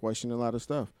 questioning a lot of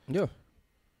stuff. Yeah.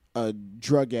 A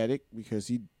drug addict, because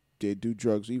he did do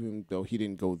drugs, even though he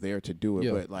didn't go there to do it.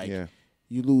 Yeah. But Yeah.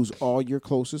 you lose all your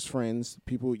closest friends,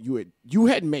 people you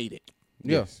had made it.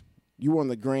 Yeah. Yes. You were on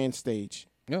the grand stage.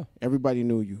 Yeah. Everybody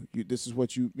knew you. This is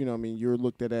what you know what I mean, you're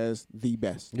looked at as the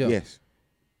best. Yeah. Yes.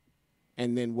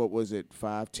 And then what was it,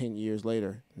 5-10 years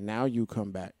later, now you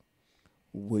come back.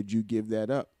 Would you give that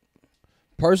up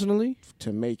Personally,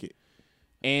 to make it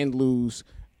and lose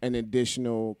an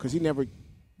additional, because he never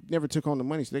took on the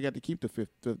money, so they got to keep the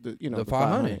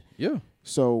 500. Yeah.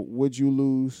 So would you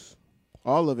lose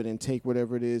all of it and take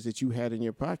whatever it is that you had in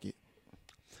your pocket?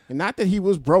 And not that he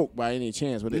was broke by any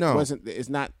chance, but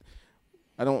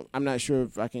I'm not sure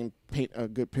if I can paint a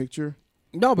good picture.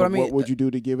 No, but I mean, what would you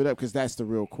do to give it up? Because that's the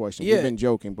real question. Yeah. We've been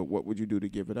joking, but what would you do to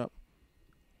give it up?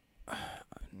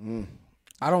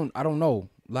 I don't know.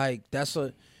 Like What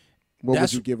That's-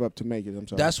 would you give up to make it? I'm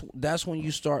sorry. that's when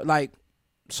you start, like,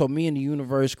 so me and the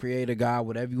universe, creator, God,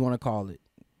 whatever you want to call it,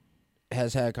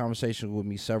 has had conversations with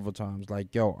me several times.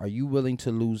 Like, yo, are you willing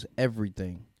to lose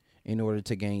everything in order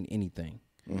to gain anything?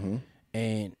 Mm-hmm.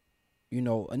 And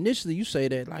initially you say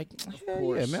that, like, yeah,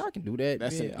 course. man, I can do that.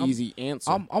 That's Yeah, an easy answer.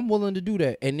 I'm willing to do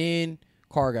that. And then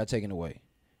car got taken away.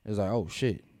 It's like, oh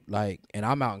shit. Like, and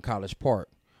I'm out in College Park.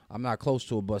 I'm not close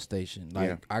to a bus station. Like,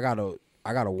 Yeah.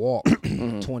 I gotta walk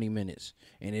 20 minutes,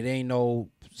 and it ain't no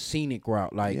scenic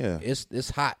route. Like, Yeah. it's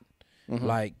hot.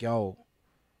 Like, yo,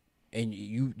 and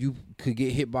you could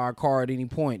get hit by a car at any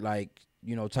point. Like,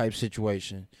 type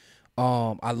situation.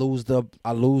 I lose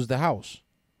the house.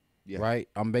 Yeah. Right.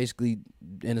 I'm basically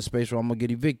in a space where I'm gonna get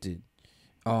evicted.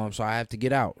 So I have to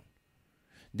get out.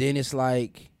 Then it's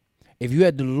like, if you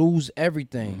had to lose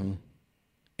everything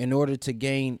in order to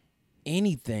gain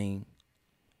anything,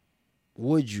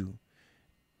 would you?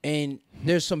 And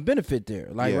there's some benefit there.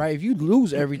 Like, Yeah. right, if you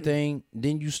lose everything,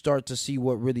 then you start to see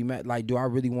what really matters. Like, do I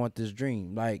really want this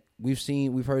dream? Like, we've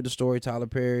heard the story, Tyler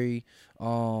Perry,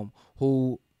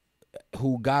 who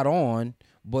got on,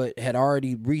 but had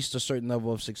already reached a certain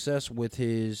level of success with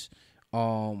his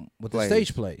with the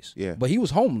stage plays. Yeah. But he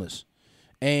was homeless.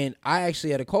 And I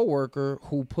actually had a coworker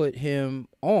who put him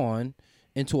on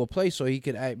into a play so he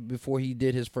could act before he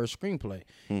did his first screenplay.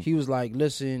 He was like,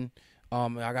 "Listen,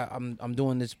 I'm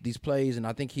doing these plays," and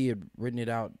I think he had written it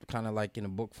out kind of like in a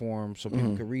book form so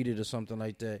people could read it or something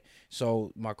like that.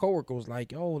 So my coworker was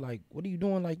like, "Oh, like, what are you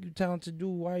doing? Like, you talented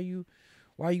dude. Why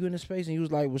are you in this space?" And he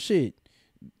was like, "Well, shit."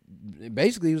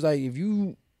 Basically, he was like, if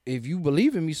you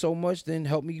believe in me so much, then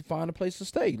help me find a place to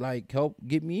stay. Like, help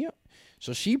get me up.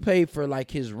 So she paid for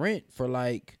like his rent for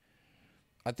like,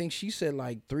 I think she said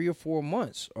like 3 or 4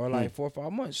 months or like 4 or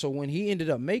 5 months. So when he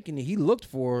ended up making it, he looked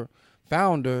for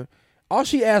founder. All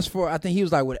she asked for, I think he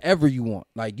was like, whatever you want.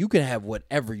 Like, you can have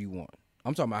whatever you want.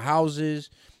 I'm talking about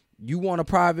houses. You want a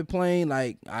private plane?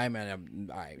 Like, that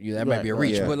might be a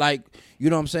reach. Yeah. But like, you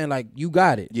know what I'm saying? Like, you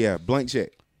got it. Yeah, blank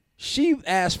check. She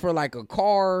asked for like a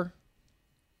car,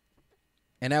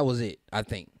 and that was it, I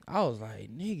think. I was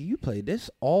like, nigga, you played this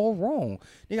all wrong.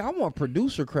 Nigga, I want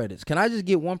producer credits. Can I just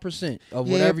get 1% of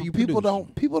whatever you people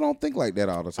produce? people don't think like that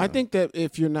all the time. I think that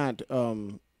if you're not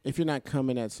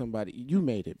coming at somebody, you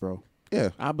made it, bro.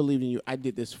 Yeah. I believe in you. I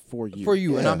did this for you. For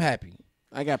you, and Yeah. I'm happy.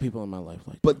 I got people in my life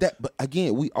like But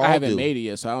again, we all I haven't do. made it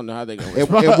yet, so I don't know how they're going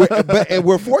and, and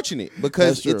we're fortunate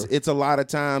because That's true. it's a lot of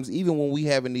times, even when we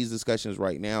having these discussions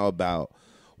right now about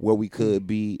where we could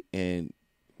be and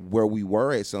where we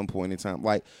were at some point in time,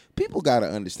 like, people got to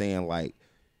understand, like,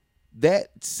 that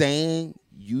saying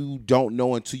you don't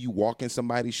know until you walk in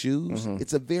somebody's shoes,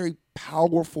 it's a very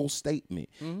powerful statement.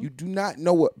 You do not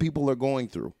know what people are going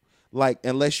through, like,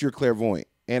 unless you're clairvoyant.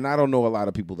 And I don't know a lot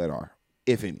of people that are,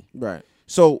 if any. Right.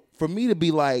 So for me to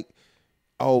be like,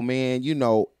 oh man,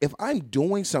 if I'm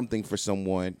doing something for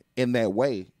someone in that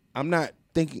way, I'm not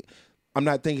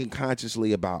thinking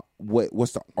consciously about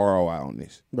what's the ROI on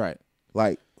this. Right.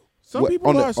 Like, Some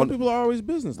people are always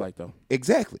business like though.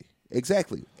 Exactly.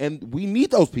 And we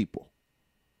need those people.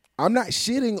 I'm not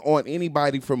shitting on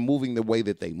anybody for moving the way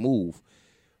that they move,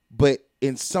 but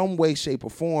in some way, shape, or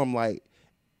form, like,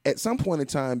 at some point in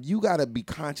time, you got to be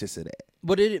conscious of that.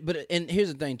 But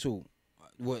here's the thing too.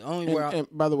 And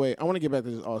by the way, I want to get back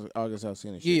to this August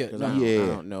Alsina shit. Yeah, because no. I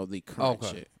don't know the current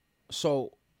shit.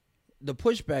 So the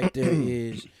pushback there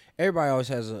is everybody always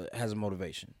has a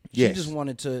motivation. She Yes. just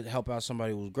wanted to help out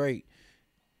somebody who was great.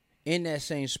 In that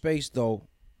same space, though,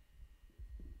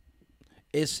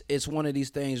 it's one of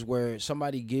these things where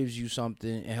somebody gives you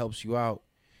something and helps you out,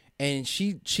 and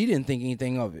she didn't think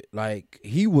anything of it. Like,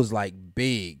 he was like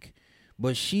big,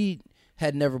 but she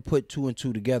had never put 2 and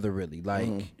 2 together really.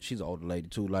 Like, she's an older lady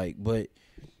too. Like, but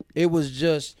it was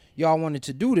just y'all wanted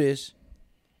to do this,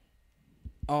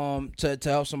 to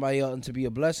help somebody else and to be a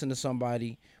blessing to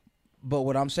somebody. But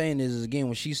what I'm saying is again,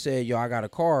 when she said, "Yo, I got a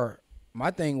car,"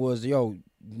 my thing was, yo,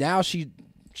 now she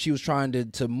was trying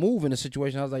to move in a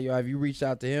situation. I was like, yo, have you reached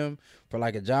out to him for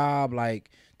like a job, like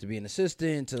to be an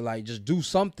assistant, to like just do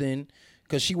something?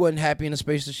 Because she wasn't happy in the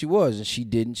space that she was, and she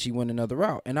didn't. She went another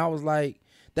route, and I was like,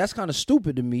 that's kind of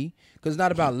stupid to me, because it's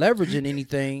not about leveraging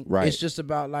anything. Right. It's just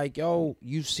about like, yo,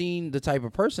 you've seen the type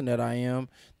of person that I am.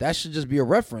 That should just be a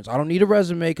reference. I don't need a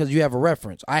resume because you have a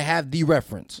reference. I have the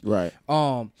reference. Right.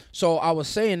 So I was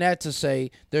saying that to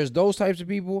say there's those types of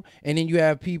people, and then you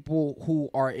have people who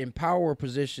are in power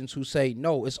positions who say,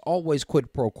 no, it's always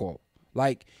quid pro quo.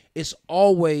 Like, it's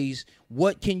always,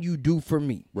 what can you do for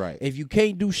me? Right. If you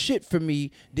can't do shit for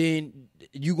me, then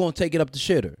you going to take it up the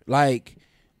shitter. Like,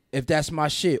 if that's my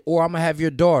shit, or I'm going to have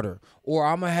your daughter, or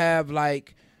I'm going to have,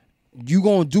 like, you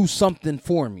going to do something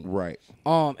for me. Right.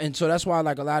 And so that's why,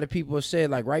 like, a lot of people have said,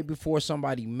 like, right before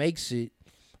somebody makes it,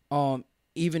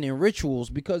 even in rituals,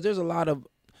 because there's a lot of,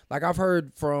 like, I've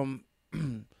heard from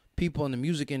people in the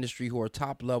music industry who are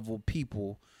top level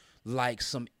people, like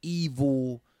some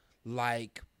evil,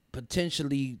 like,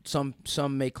 potentially some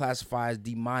may classify as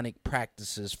demonic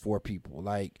practices for people.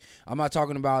 Like, I'm not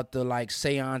talking about the like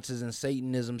seances and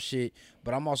Satanism shit,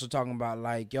 but I'm also talking about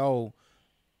like, yo,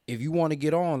 if you want to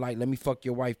get on, like, let me fuck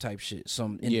your wife type shit,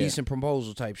 some indecent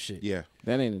proposal type shit. Yeah.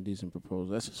 That ain't a decent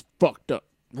proposal. That's just fucked up.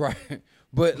 Right.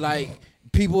 But like,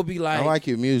 people be like, I like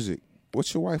your music.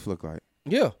 What's your wife look like?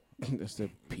 yeah. That's the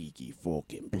peaky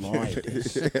fucking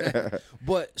blinders.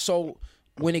 But so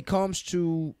when it comes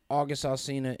to August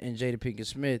Alsina and Jada Pinkett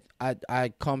Smith,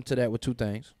 I come to that with two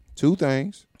things. Two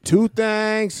things. Two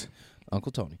things.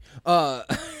 Uncle Tony.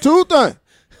 Two things.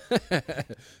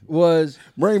 Was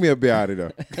Bring me a beer out of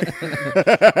there.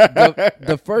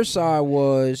 the first side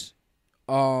was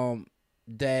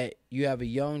that you have a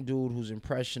young dude who's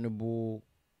impressionable,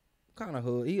 kind of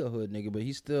hood. He a hood nigga, but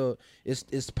he's still,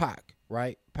 it's Pac,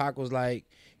 right? Pac was like,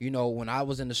 you know, when I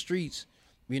was in the streets,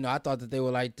 I thought that they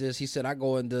were like this. He said, I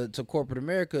go into corporate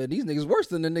America, and these niggas worse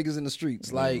than the niggas in the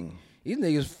streets. Like, these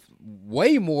niggas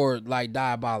way more, like,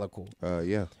 diabolical.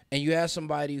 Yeah. And you have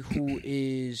somebody who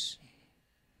is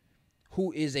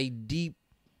a deeply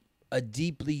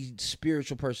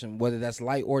spiritual person, whether that's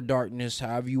light or darkness,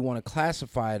 however you want to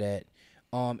classify that,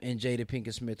 in Jada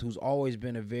Pinkett Smith, who's always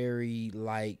been a very,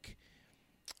 like,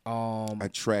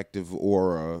 attractive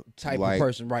aura type like, of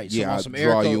person, right? Yeah, some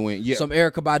draw Erykah, you in. Yeah, some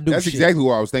Erykah Badu. That's shit, exactly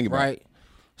what I was thinking about. right?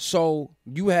 So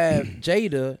you have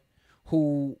Jada,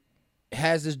 who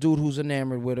has this dude who's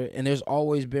enamored with her, and there's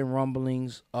always been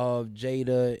rumblings of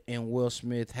Jada and Will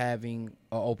Smith having an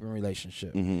open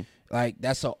relationship. Mm-hmm. Like,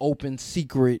 that's an open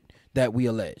secret that we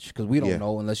allege, because we don't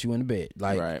know unless you in the bed.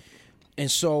 Like, Right. And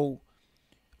so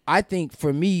I think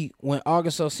for me, when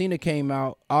August Alsina came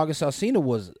out, August Alsina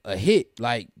was a hit.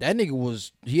 Like, that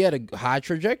nigga he had a high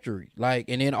trajectory. Like,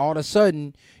 and then all of a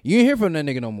sudden, you didn't hear from that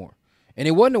nigga no more. And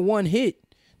it wasn't a one hit.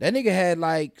 That nigga had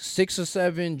like 6 or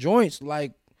 7 joints,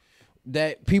 like,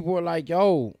 that people were like,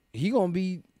 yo, he gonna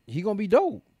be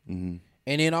dope. Mm-hmm.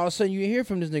 And then all of a sudden, you didn't hear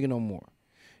from this nigga no more.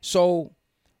 So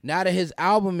now that his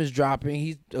album is dropping,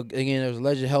 he's, again, there's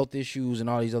alleged health issues and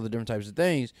all these other different types of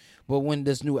things. But when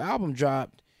this new album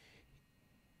dropped,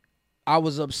 I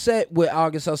was upset with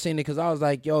August Alsina, because I was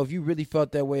like, yo, if you really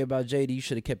felt that way about JD, you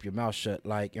should have kept your mouth shut,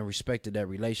 like, and respected that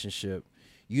relationship.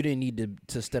 You didn't need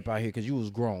to step out here, because you was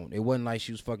grown. It wasn't like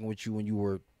she was fucking with you when you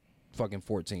were fucking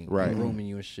 14, right? Grooming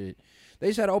you and shit. They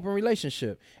just had an open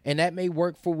relationship, and that may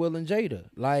work for Will and Jada.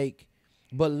 Like,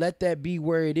 but let that be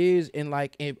where it is, and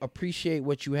like, and appreciate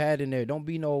what you had in there. Don't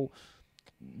be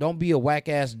a whack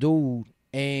ass dude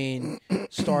and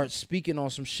start speaking on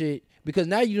some shit, because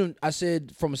now I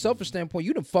said, from a selfish standpoint,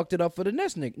 you done fucked it up for the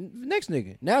next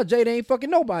nigga. Now Jada ain't fucking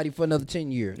nobody for another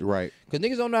 10 years. Right. Because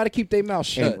niggas don't know how to keep their mouth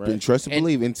shut. And trust and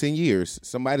believe, in 10 years,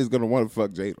 somebody's going to want to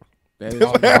fuck Jada. That is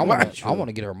I want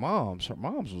to get her mom's. Her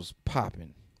mom's was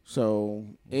popping. So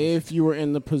if you were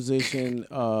in the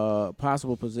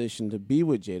possible position to be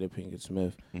with Jada Pinkett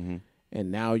Smith,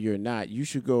 and now you're not, you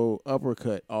should go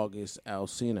uppercut August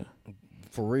Alsina.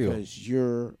 For real. Because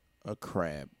you're a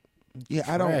crab. Yeah,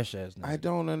 I I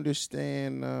don't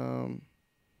understand.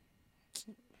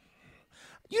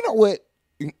 You know what?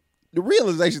 The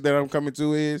realization that I'm coming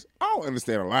to is I don't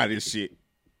understand a lot of this shit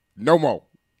no more.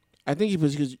 I think it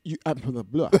was because you. Blah,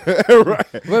 blah.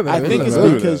 Right. I think it's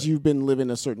because you've been living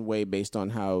a certain way based on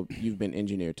how you've been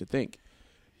engineered to think,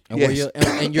 and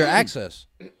and your access,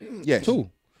 yes, too.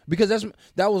 Because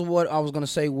that was what I was gonna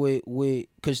say with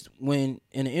because when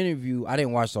in the interview, I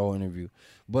didn't watch the whole interview,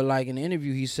 but like in the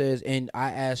interview he says, and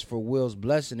I asked for Will's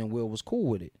blessing, and Will was cool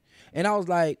with it. And I was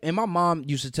like, and my mom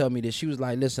used to tell me this. She was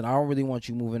like, listen, I don't really want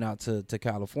you moving out to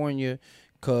California,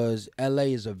 because LA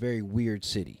is a very weird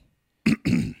city.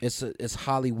 It's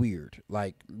highly weird.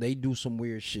 Like, they do some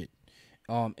weird shit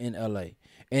in LA.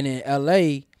 And in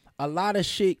LA, a lot of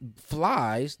shit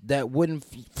flies that wouldn't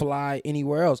fly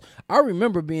anywhere else. I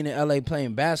remember being in LA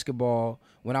playing basketball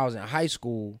when I was in high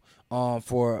school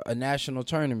for a national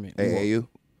tournament. AAU?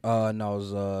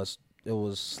 No, it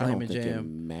was Slam and Jam. It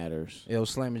matters. It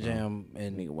was Slam and Jam,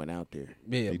 and nigga went out there.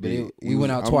 Yeah, but we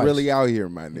went out twice. I'm really out here,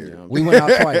 my nigga. We went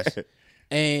out twice,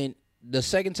 and the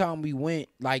second time we went,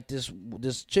 like,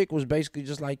 this chick was basically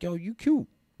just like, yo, you cute.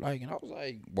 Like, and I was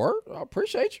like, word, I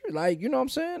appreciate you. Like, you know what I'm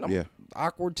saying? I'm an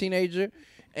awkward teenager.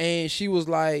 And she was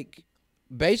like,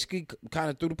 basically kind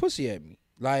of threw the pussy at me.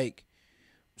 Like,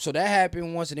 so that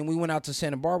happened once. And then we went out to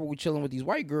Santa Barbara. We chilling with these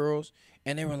white girls.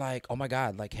 And they were like, oh my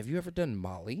God, like, have you ever done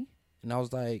Molly? And I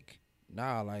was like,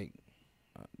 nah, like,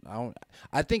 I don't.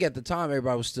 I think at the time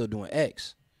everybody was still doing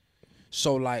X.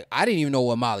 So, like, I didn't even know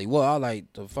what Molly was. I was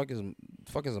like, the fuck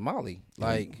is a Molly?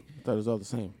 Like, I thought it was all the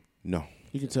same. No.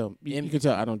 You can tell. You can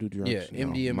tell I don't do drugs. Yeah,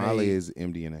 MDMA. Molly is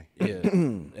MDNA.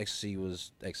 Yeah, ecstasy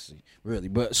was ecstasy, really.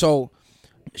 But so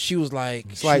she was like,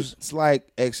 it's like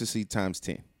ecstasy times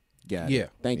 10. Got it. Yeah.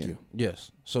 Thank you.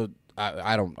 Yes. So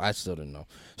I still didn't know.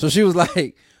 So she was like,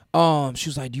 do you want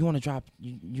to drop?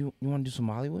 You want to do some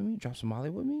Molly with me? Drop some Molly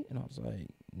with me? And I was like,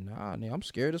 nah, nigga, I'm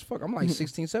scared as fuck. I'm like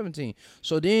 16, 17.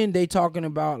 So then they talking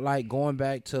about, like, going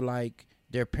back to, like,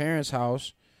 their parents'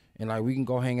 house, and, like, we can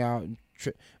go hang out.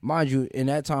 Mind you, in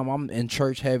that time, I'm in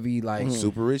church heavy, like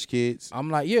super rich kids. I'm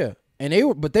like, yeah, and they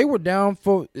were down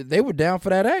for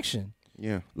that action.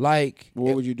 Yeah, like,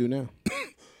 what would you do now?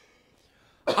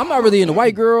 I'm not really into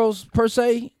white girls per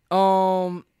se.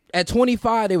 At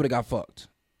 25, they would have got fucked.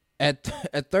 At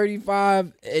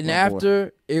 35 and my after,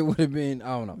 boy. It would have been,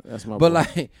 I don't know. That's my but boy.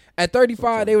 Like at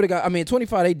 35, they would have got. I mean, at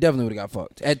 25, they definitely would have got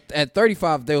fucked. At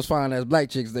 35, they was fine as black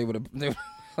chicks. They would have.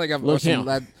 Like, I've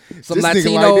some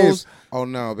Latinos. Oh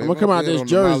no, baby. I'm gonna come out this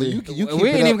jersey. You keep We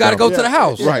it ain't up, even got to though. go to the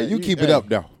house. Right, you keep it up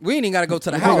though. We ain't even got to go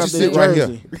to the Pick up house. this sit right here.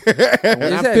 jersey. And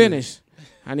when I Exactly. finish,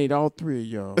 I need all three of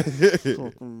y'all.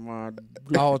 Fucking my-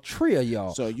 All three of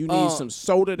y'all. So you need some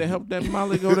soda to help that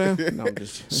Molly go down? No, I'm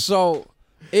just. So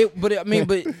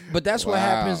but that's what Wow.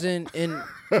 happens in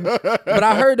but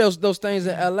I heard those things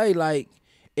in LA, like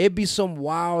it be some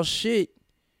wild shit.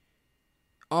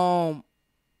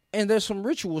 And there's some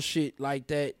ritual shit like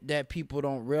that people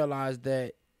don't realize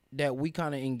that we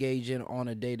kind of engage in on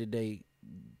a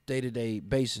day-to-day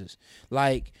basis.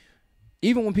 Like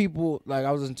even when people, like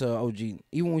I was listening to OG,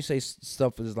 even when we say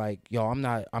stuff is like, yo, I'm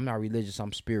not religious,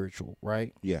 I'm spiritual,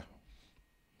 right? Yeah.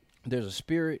 There's a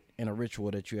spirit and a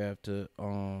ritual that you have to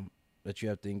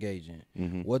engage in.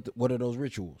 Mm-hmm. What are those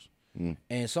rituals? Mm.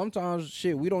 And sometimes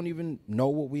shit we don't even know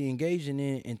what we engaging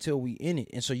in until we in it.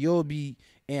 And so you'll be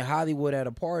in Hollywood at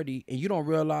a party and you don't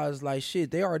realize like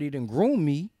shit, they already done groomed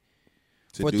me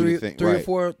To for do three the thing. or Right.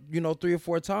 four, 3 or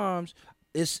 4 times.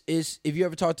 It's if you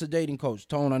ever talk to a dating coach,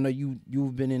 Tone, I know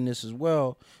you've been in this as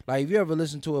well. Like if you ever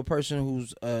listen to a person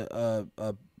who's a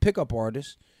pickup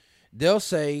artist, they'll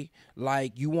say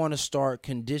like you want to start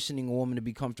conditioning a woman to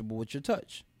be comfortable with your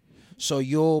touch. So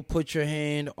you'll put your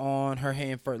hand on her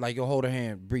hand first, like you'll hold her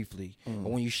hand briefly. And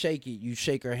when you shake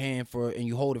her hand and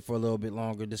you hold it for a little bit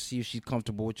longer to see if she's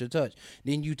comfortable with your touch.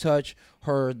 Then you touch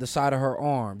the side of her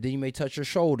arm. Then you may touch her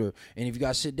shoulder. And if you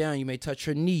got to sit down, you may touch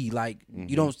her knee. Like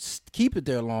you don't keep it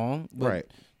there long, but Right.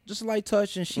 just a light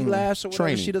touch and she laughs or whatever.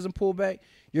 Training. She doesn't pull back.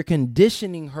 You're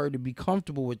conditioning her to be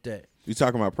comfortable with that. You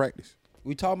talking about practice.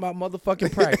 We talking about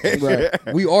motherfucking practice.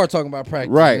 Right. We are talking about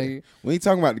practice. Right. Nigga. We ain't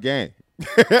talking about the game.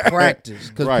 Practice.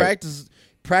 Because Right.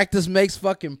 practice makes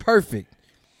fucking perfect.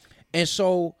 And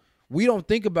so we don't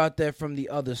think about that from the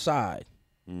other side.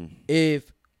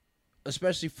 If,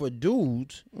 especially for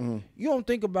dudes, you don't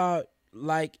think about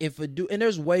like if a dude, and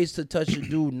there's ways to touch a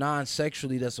dude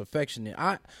non-sexually that's affectionate.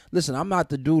 Listen, I'm not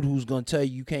the dude who's gonna tell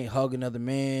you can't hug another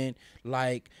man.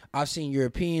 Like I've seen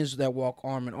Europeans that walk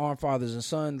arm in arm, fathers and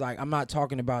sons. Like I'm not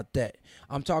talking about that.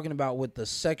 I'm talking about with the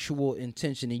sexual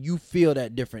intention, and you feel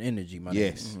that different energy, my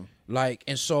Yes. nigga. Like,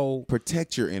 and so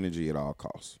Protect your energy at all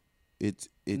costs. It's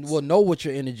well, know what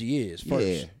your energy is first,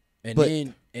 Yeah, and but-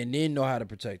 then know how to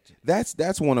protect it.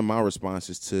 that's one of my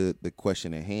responses to the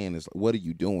question at hand is what are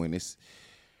you doing? It's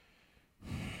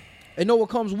And know what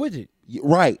comes with it.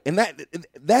 right, and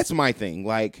that's my thing.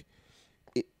 Like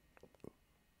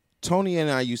Tony and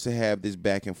I used to have this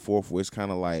back and forth where it's kind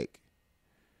of like,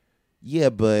 yeah,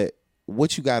 but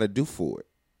what you got to do for it?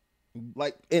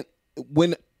 Like, and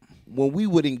when we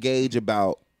would engage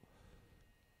about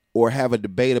or have a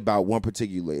debate about one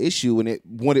particular issue, and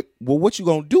what you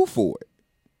gonna do for it?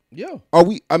 Yeah, What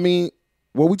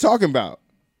we talking about?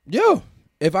 yeah.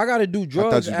 If I got to do I drugs,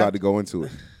 thought you was about to go into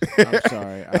it. I'm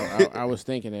sorry. I was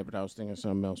thinking it, but I was thinking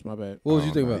something else. My bad. what was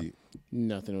you thinking about?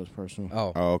 Nothing. It was personal.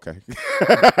 Oh, Oh, okay.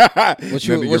 what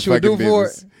you would do for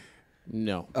it?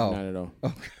 No. Oh. Not at all.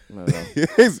 Okay. Not at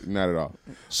all. Not at all.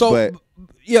 So, But-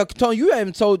 yeah, Tony, you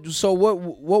haven't told. So,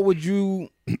 what would you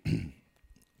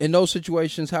in those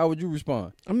situations? How would you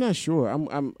respond? I'm not sure.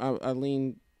 I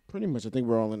lean pretty much. I think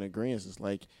we're all in agreement. It's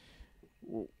like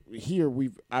here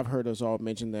I've heard us all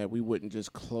mention that we wouldn't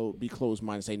just be closed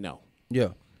minded and say no. Yeah,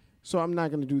 So I'm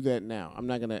not going to do that now. I'm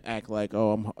not going to act like,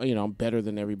 oh, I'm better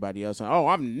than everybody else. Oh,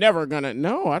 I'm never going to.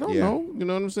 No, I don't Yeah. know. You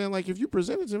know what I'm saying? Like if you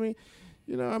present it to me,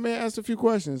 I may ask a few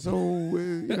questions. So,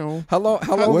 how long? What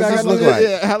does I this gotta look do like?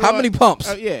 it? How many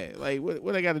pumps? Yeah, like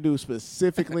what I got to do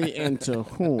specifically and to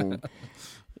whom?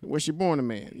 Was she born a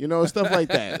man? Stuff like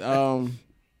that.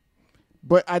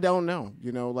 But I don't know.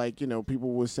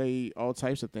 People will say all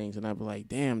types of things, and I'd be like,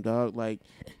 damn, dog, like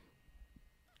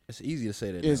It's easy to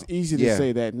say that. it's now. easy to Yeah.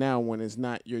 say that now when it's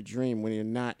not your dream, when you're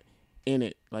not in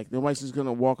it. Like nobody's just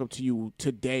gonna walk up to you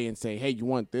today and say, "Hey, you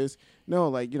want this?" No,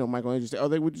 like Michael Angel said, "Oh,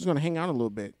 we're just gonna hang out a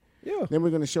little bit." Yeah. Then we're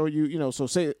gonna show you. So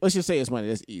let's just say it's money.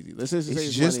 That's easy. Let's just say It's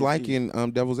it's just money. like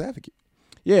in Devil's Advocate.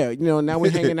 Yeah, now we're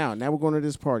hanging out. Now we're going to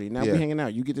this party. Now Yeah. we're hanging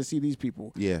out. You get to see these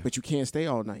people. Yeah. But you can't stay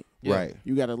all night. Yeah. Right.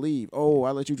 You got to leave. Oh, I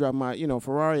let you drive my,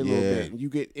 Ferrari a little Yeah. bit. And you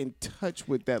get in touch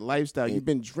with that lifestyle. You've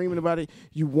been dreaming about it.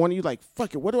 You like,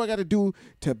 fuck it. What do I got to do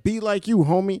to be like you,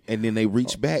 homie? And then they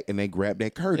reach back and they grab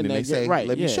that curtain and they say, right,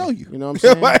 "Let me show you." You know what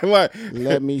I'm saying? Like,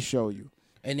 Let me show you.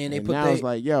 And then they And put now it's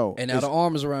like, yo. and now the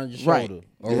arm is around your right. shoulder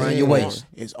or around your Yeah. waist.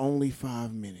 It's only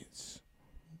 5 minutes.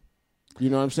 You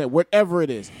know what I'm saying? Whatever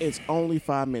it is, it's only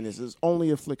 5 minutes. It's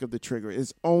only a flick of the trigger.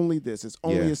 It's only this. It's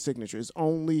only Yeah. a signature. It's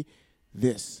only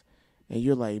this. And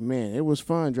you're like, man, it was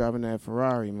fun driving that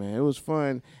Ferrari, man. It was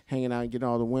fun hanging out and getting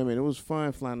all the women. It was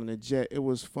fun flying on the jet. It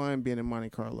was fun being in Monte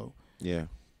Carlo. yeah.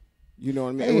 You know what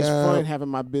I mean? Hey, it was fun having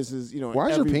my business. You know,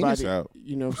 why's your penis out?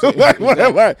 You know, what I'm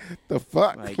saying? what the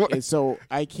fuck? Like, and so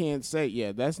I can't say,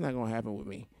 yeah, that's not gonna happen with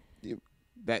me.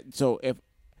 So if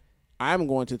I'm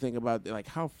going to think about like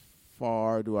how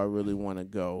far do I really want to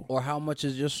go, or how much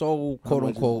is your soul, quote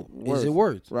unquote, is it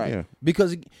worth? worth? Right. Yeah.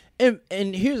 Because and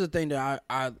here's the thing that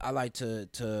I like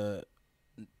to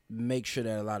make sure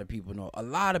that a lot of people know. A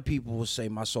lot of people will say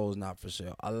my soul is not for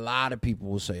sale. A lot of people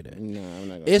will say that. No, I'm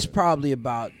not gonna It's say that. probably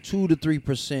about 2 to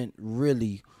 3%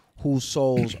 really whose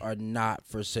souls are not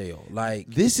for sale. Like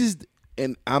This is,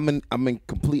 and I'm in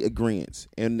complete agreement,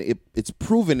 and it's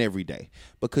proven every day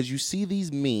because you see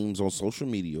these memes on social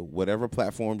media, whatever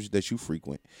platforms that you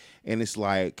frequent, and it's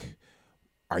like,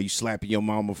 are you slapping your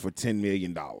mama for $10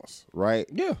 million, right?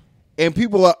 yeah. And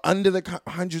people are under the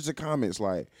hundreds of comments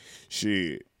like,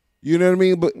 shit, you know what I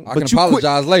mean? But I but can you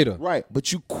apologize later. right?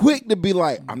 But you quick to be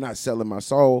like, I'm not selling my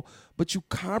soul, but you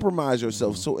compromise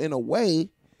yourself. So in a way,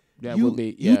 That you would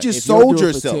be, you yeah, just if you'll sold do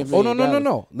it for yourself. $10 Oh no million.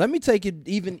 no. Let me take it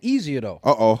even easier though.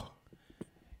 Uh-oh.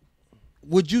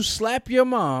 Would you slap your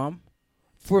mom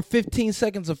for 15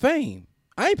 seconds of fame?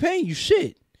 I ain't paying you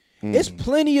shit. It's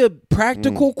plenty of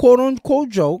practical quote unquote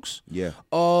jokes. Yeah.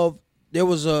 Of there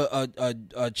was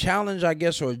a challenge, I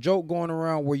guess, or a joke going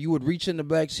around where you would reach in the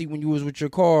back seat when you was with your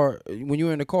car, when you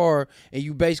were in the car, and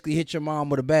you basically hit your mom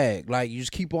with a bag. Like you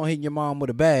just keep on hitting your mom with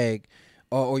a bag,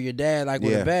 or your dad like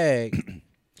with Yeah. a bag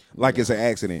Like it's an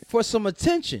accident. for some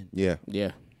attention, Yeah.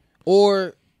 Yeah.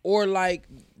 or like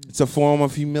It's a form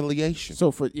of humiliation. So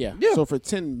for Yeah. So for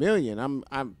 $10 million,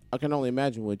 I can only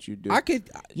imagine what you do. I could.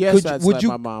 Yes, could, I'd would slap you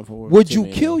my mom for would $10 you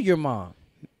million. kill your mom?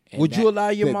 And Would you that- allow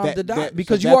your mom to die? that-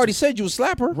 Because so you that's- already said you would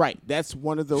slap her. Right. That's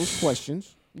one of those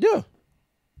questions Yeah.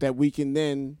 that we can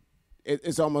then.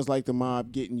 It's almost like the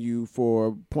mob getting you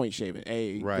for point shaving.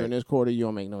 Hey, Right. during this quarter, you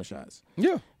don't make no shots.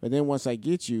 Yeah. But then once I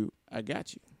get you, I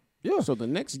got you. Yeah. So the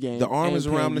next game, The arm ain't is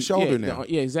around paying the you- shoulder yeah, now.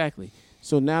 Yeah, exactly.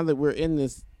 So now that we're in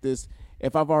this,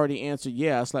 if I've already answered,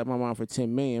 yeah, I slapped my mom for $10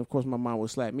 million. Of course, my mom would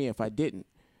slap me if I didn't,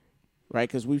 right?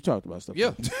 Because we've talked about stuff.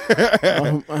 Yeah.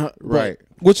 right.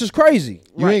 Which is crazy.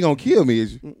 You ain't gonna kill me,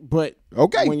 is you? But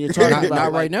Okay. when you're talking Not, about not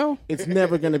like, right now. it's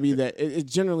never going to be that.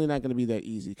 It's generally not going to be that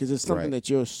easy because it's something Right. that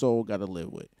your soul got to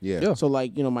live with. Yeah. Yeah. So,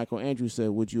 like Michael Andrews said,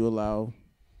 would you allow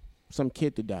some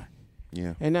kid to die,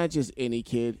 Yeah. and not just any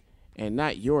kid, and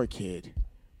not your kid,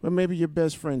 but maybe your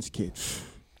best friend's kid?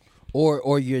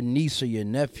 Or your niece or your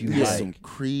nephew. That's Like, some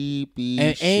creepy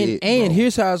and shit. and bro.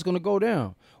 here's how it's gonna go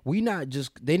down. They not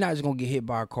just gonna get hit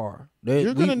by a car.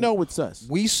 You're going to know it's us.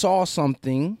 We saw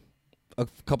something a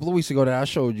couple of weeks ago that I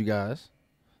showed you guys.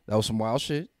 That was some wild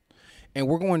shit. And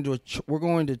we're going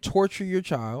to torture your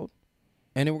child,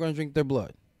 and then we're going to drink their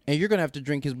blood, and you're going to have to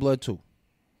drink his blood too.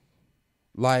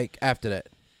 Like after that,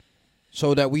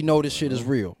 so that we know this shit is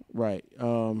real. Right.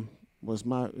 It's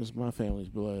my family's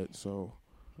blood, so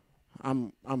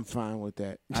I'm fine with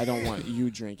that. I don't want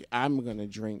you drinking. I'm gonna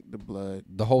drink the blood,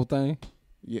 The whole thing.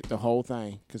 the whole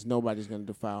thing, because nobody's gonna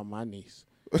defile my niece,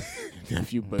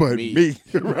 nephew, but, But me. me,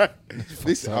 right?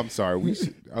 This, I'm sorry. We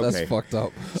should. Okay. That's fucked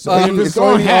up. So it's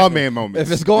gonna only all happen. man moments.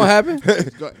 If it's gonna happen,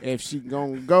 If she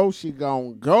gonna go, she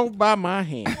gonna go by my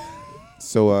hand.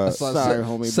 So Sorry,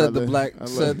 homie, said the brother. black I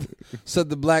love said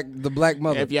the black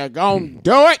mother. If you're gonna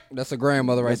do it, That's a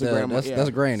grandmother right that's a there. grandma. That's Yeah. that's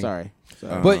granny. Sorry.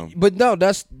 But no,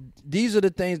 these are the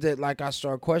things that like I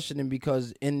start questioning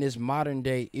because in this modern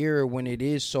day era when it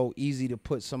is so easy to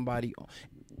put somebody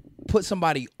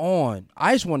on,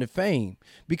 I just wanted fame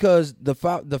because the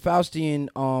Faustian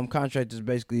contract is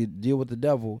basically a deal with the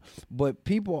devil, but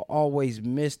people always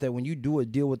miss that when you do a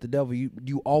deal with the devil,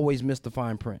 you always miss the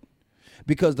fine print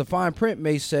because the fine print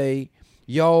may say,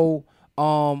 "Yo,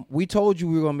 we told you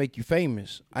we were gonna make you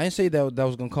famous." I didn't say that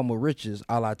was gonna come with riches,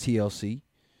 a la TLC.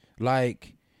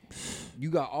 Like, you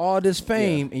got all this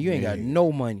fame and you ain't got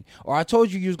no money. Or I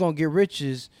told you was gonna get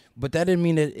riches, but that didn't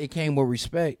mean that it came with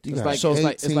respect. It's like- so it's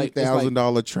like-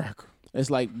 $18,000 tracker. It's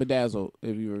like Bedazzled,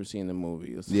 if you've ever seen the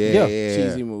movie. It's Yeah. a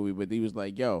cheesy movie, but he was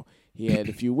like, yo, he had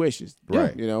a few wishes.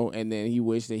 Right. And then he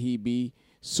wished that he'd be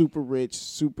super rich,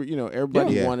 super,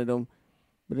 everybody Yeah. wanted him.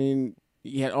 But then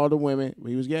he had all the women, but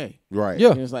he was gay. Right.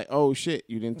 Yeah. And it's like, oh, shit,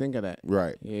 you didn't think of that.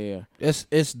 Right. Yeah.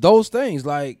 it's those things,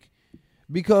 like,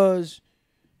 because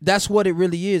that's what it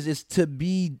really is. It's to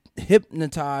be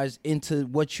hypnotized into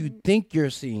what you think you're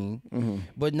seeing,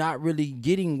 but not really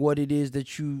getting what it is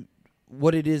that you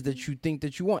think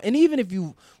that you want. And even if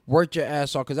you worked your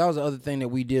ass off, because that was the other thing that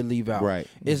we did leave out. Right.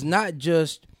 It's not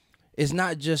just It's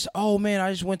not just, oh man, I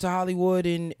just went to Hollywood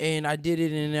and I did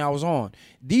it and I was on.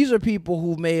 These are people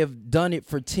who may have done it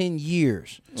for 10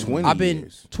 years.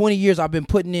 20 years. I've been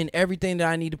putting in everything that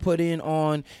I need to put in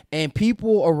on, and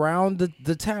people around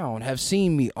the town have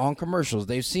seen me on commercials.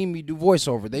 They've seen me do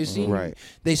voiceover.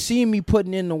 They've seen me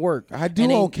putting in the work. I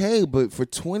do okay, but for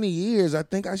 20 years, I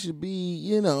think I should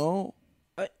be, no,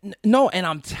 and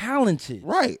I'm talented.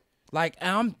 Right. Like,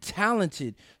 I'm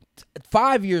talented.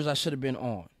 5 years I should have been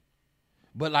on.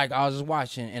 But like I was just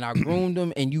watching and I groomed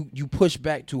them, and you push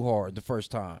back too hard the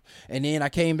first time. And then I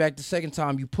came back the second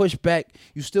time, you push back,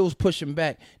 you still was pushing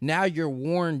back. Now you're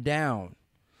worn down.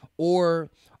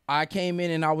 Or I came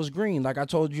in and I was green. Like I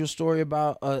told you a story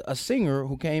about a singer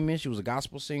who came in. She was a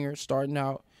gospel singer starting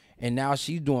out, and now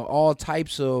she's doing all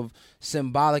types of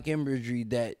symbolic imagery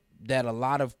that a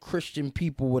lot of Christian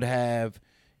people would have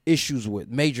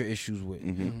major issues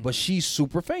with, but she's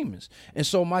super famous. And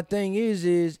so my thing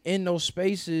is in those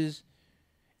spaces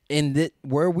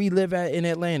where we live at in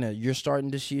Atlanta, you're starting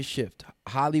to see a shift.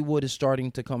 Hollywood is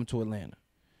starting to come to Atlanta,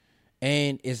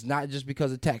 and it's not just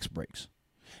because of tax breaks.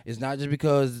 It's not just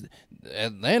because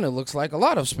Atlanta looks like a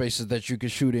lot of spaces that you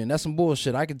could shoot in. That's some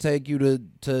bullshit. I could take you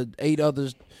to 8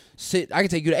 others. I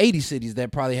could take you to 80 cities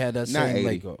that probably had that same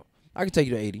Lego. I could take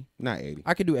you to 80. Not 80.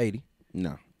 I could do 80.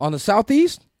 No. On the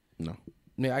Southeast? No.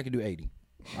 Yeah, I could do 80.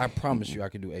 I promise you I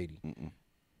could do 80.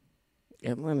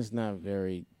 Atlanta's not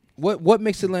very... What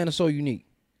makes Atlanta so unique?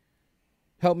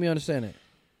 Help me understand that.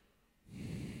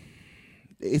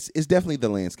 It's definitely the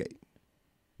landscape.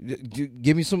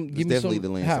 Give me some... Definitely the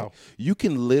landscape. How? You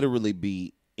can literally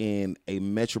be in a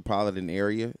metropolitan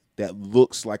area that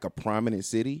looks like a prominent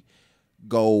city,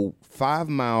 go 5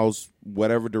 miles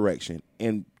whatever direction,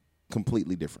 and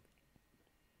completely different.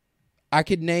 I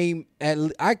could name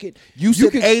You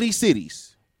said 80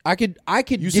 cities. I could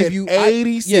You give said you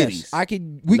 80 cities. Yes, I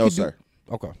could. No, could sir.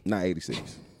 Do, okay. Not 80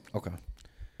 cities. Okay.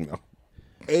 No.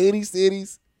 80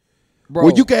 cities. Bro,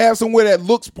 Well, you can have somewhere that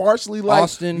looks partially like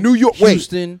Austin, New York.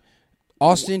 Houston,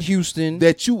 Houston.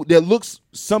 That looks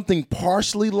something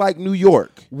partially like New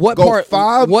York. What Go part?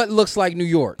 5. What looks like New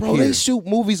York? Bro, Here. they shoot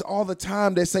movies all the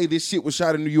time that say this shit was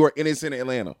shot in New York and it's in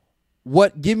Atlanta.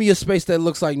 What? Give me a space that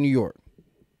looks like New York.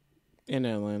 In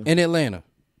Atlanta. In Atlanta.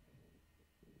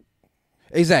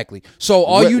 Exactly. So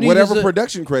all you need whatever is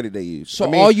production credit they use.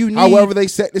 So all you need, however they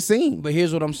set the scene. But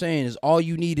here's what I'm saying is all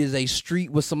you need is a street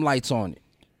with some lights on it.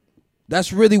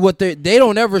 That's really what they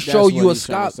don't ever show you a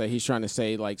stop. He's trying to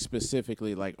say like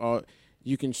specifically like all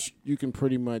you can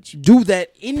pretty much do that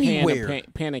anywhere.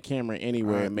 Pan a camera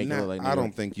anywhere and make it look like New I York.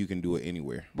 don't think you can do it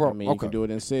anywhere. Bro, I mean, you can do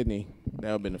it in Sydney. That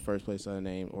would have been the first place I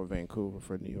named, or Vancouver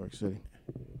for New York City.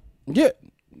 Yeah.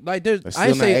 Like there's That's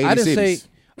I still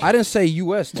didn't say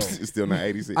US though. It's still not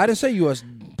 80 cities. I didn't say US,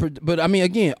 but I mean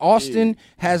again, Austin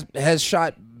has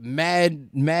shot mad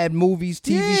movies,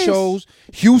 TV shows.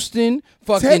 Houston,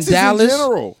 fucking Texas Dallas. in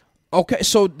general. Okay,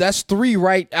 so that's 3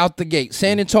 right out the gate.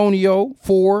 San Antonio,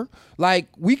 4. Like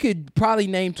we could probably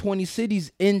name 20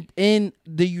 cities in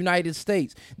the United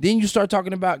States. Then you start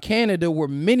talking about Canada, where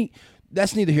many.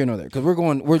 That's neither here nor there because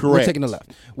we're taking the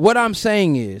left. What I'm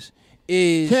saying is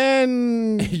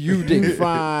can you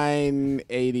define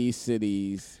 80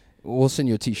 cities? We'll send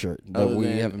you a T-shirt that we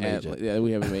haven't made yet. Yeah,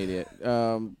 we haven't made it yet.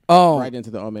 Right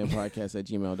into the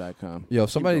allmanpodcast@gmail.com. Yo, if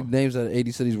somebody names that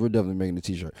 80 cities, we're definitely making a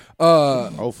T-shirt.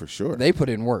 Oh, for sure. They put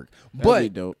in work.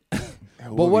 That'd be dope.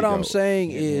 But what I'm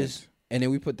saying is, and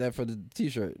then we put that for the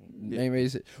T-shirt. Name 80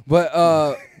 cities.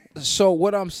 But so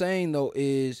what I'm saying though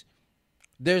is,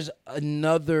 there's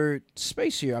another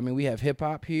space here. I mean, we have hip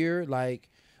hop here, like.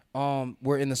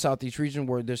 We're in the Southeast region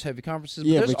where there's heavy conferences, but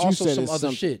there's also some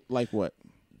other shit. Like what?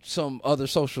 Some other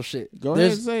social shit. Go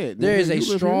ahead and say it. There is a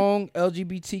strong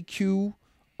LGBTQ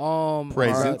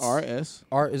presence. RS.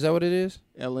 Is that what it is?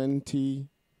 LNT.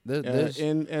 There's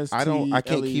NST. I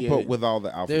can't keep up with all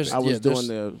the alphabets. I was doing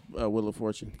the Wheel of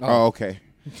Fortune. Oh, okay.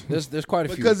 There's quite a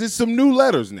few because it's some new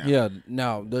letters now. Yeah,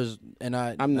 no, there's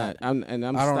I'm not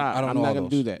gonna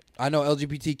do that. I know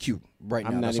LGBTQ right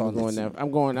now. I'm not even going there.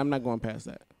 I'm not going past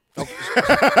that.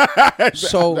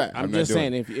 So I'm just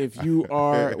saying, if you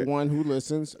are one who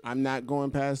listens, I'm not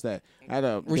going past that. I had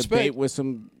a debate with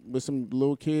some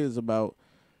little kids about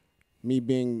me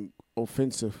being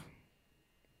offensive.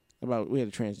 We had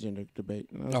a transgender debate,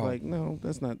 and I was like, no,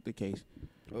 that's not the case.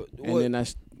 And then I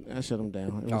shut them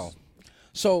down.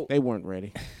 So they weren't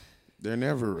ready. They're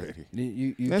never ready.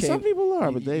 And some people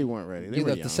are, but they weren't ready. You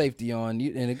left the safety on,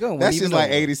 and it go. That's just like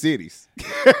 80 cities.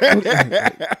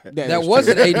 That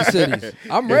wasn't 80 cities.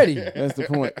 I'm ready. That's the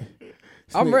point.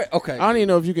 I'm ready. Okay. I don't even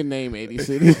know if you can name 80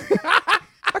 cities.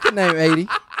 I can name 80.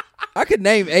 I could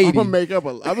name I'm 80. gonna make up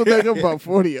about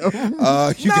 40 of them.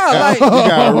 You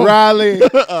got Raleigh,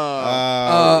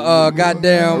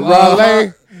 goddamn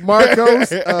Raleigh, Marcos,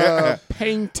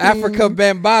 painting, Africa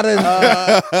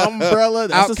Bambaataa. Umbrella.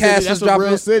 That's a Outcast city. That's is a dropping.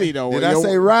 real city, though. Did I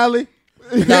say Raleigh?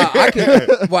 Nah, I can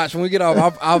watch when we get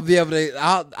off. I'll be able to.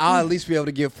 I'll at least be able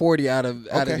to get 40 out of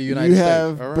the United You States.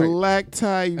 have All right. Black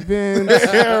Tie Events.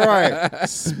 Yeah, right.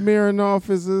 Smirnoff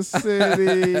is a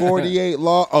city. 48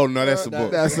 Law. Oh no, that's a book.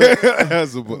 That's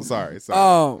That's a book. Sorry.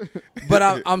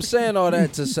 But I'm saying all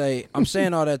that to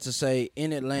say.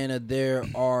 In Atlanta there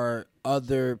are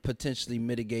other potentially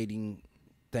mitigating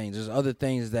things. There's other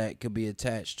things that could be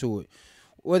attached to it.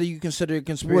 Whether you consider it What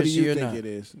do conspiracy you or think not. it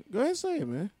is? Go ahead and say it,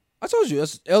 man. I told you,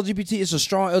 it's LGBT. It's a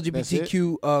strong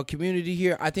LGBTQ community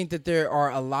here. I think that there are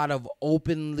a lot of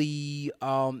openly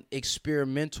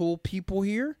experimental people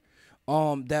here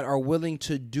that are willing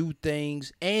to do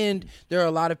things, and there are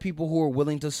a lot of people who are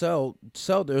willing to sell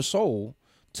their soul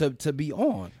to be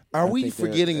on. Are we think that-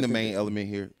 forgetting I the think main element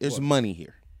here? There's money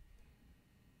here.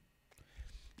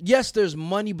 Yes, there's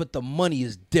money, but the money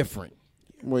is different.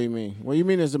 What do you mean? What do you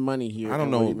mean there's a money here? I don't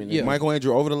and what do know. you mean Yeah. Michael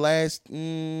Andrew, over the last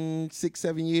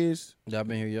 6-7 years, Y'all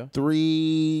been here, yeah?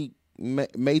 3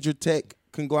 major tech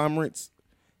conglomerates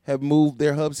have moved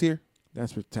their hubs here.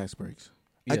 That's with tax breaks.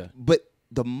 Yeah. But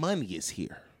the money is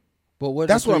here. But what?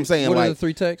 That's what I'm saying, What are the like-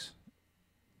 3 techs?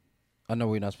 I know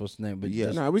we're not supposed to name, but Yeah.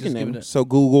 just- Nah, we just can give name it it. So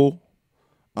Google,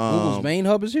 Google's main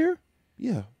hub is here.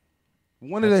 yeah,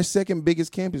 one of their second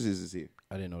biggest campuses is here.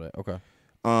 I didn't know that. Okay,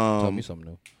 tell me something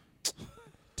new.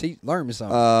 Learn me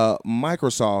something.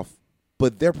 Microsoft,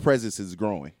 but their presence is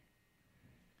growing.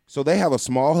 So they have a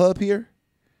small hub here.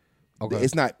 Okay.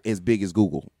 It's not as big as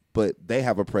Google, but they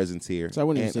have a presence here. So I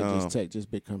wouldn't even And, say just tech, just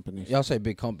big companies. Y'all say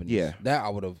big companies. Yeah. That I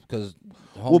would have, because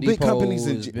Well, big companies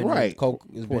in has gen- been right. here, Coke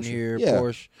has been Porsche. here, Yeah.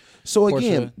 Porsche. So Porsche,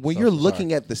 again, when so- you're sorry.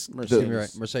 looking at this,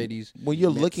 Mercedes. Mercedes. when you're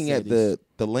looking at the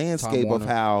landscape of Warner.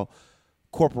 how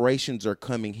corporations are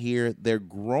coming here, they're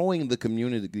growing the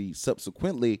community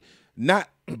subsequently, not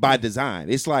by design.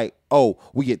 It's like, oh,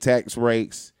 we get tax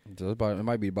breaks. It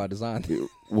might be by design.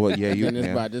 Well, yeah, you And it's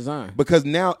yeah. by design. Because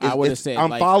now I would've it's, said, I'm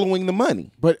like- following the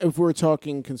money. But if we're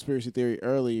talking conspiracy theory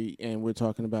early and we're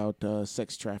talking about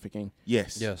sex trafficking,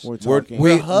 Yes, Yes. we're talking.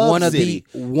 We're hub one of city.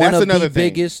 the one That's of another the thing.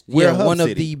 biggest. We're Yeah, hub one of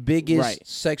city. the biggest Right.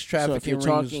 sex So if trafficking you're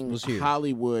rings talking was here.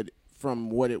 Hollywood from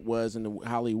what it was in the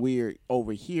Hollyweird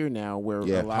over here now, where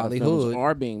Yeah. a lot of Hollywood. films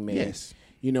are being made. Yes.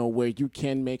 You know, where you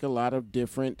can make a lot of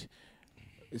different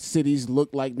cities look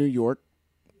like New York,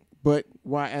 but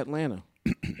why Atlanta?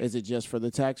 Is it just for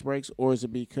the tax breaks, or is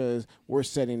it because we're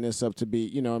setting this up to be,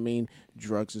 you know what I mean,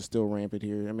 drugs are still rampant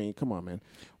here? I mean, come on, man.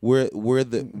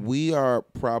 we are Hub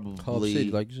probably. City,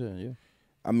 like you said, yeah.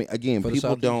 I mean, again, For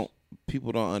the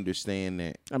people don't understand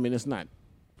that. I mean, it's not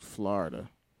Florida.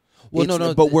 Well,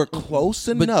 It's- but we're close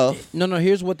But- enough No,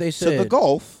 here's what they to said. the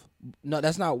Gulf. No,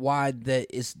 that's not why that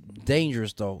it's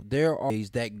dangerous though. There are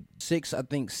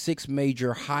six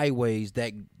major highways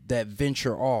that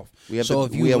venture off. We have, so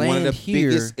if you we have land one of the here,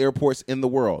 biggest airports in the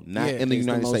world, not Yeah, in the It's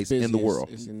United most States, in the world.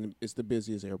 busiest. It's the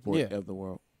busiest airport Yeah. of the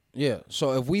world. yeah.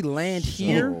 So if we land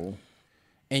here So,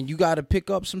 and you got to pick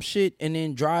up some shit and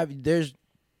then drive,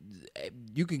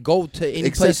 you can go to any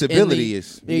Accessibility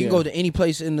place. is- You can Yeah. go to any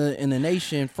place in the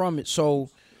nation from it. So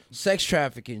sex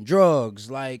trafficking,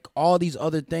 drugs, like all these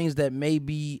other things that may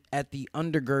be at the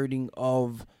undergirding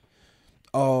of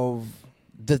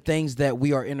the things that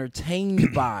we are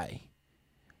entertained by.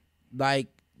 Like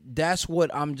that's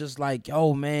what I'm just like,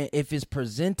 oh man, if it's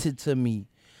presented to me,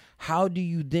 how do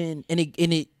you then and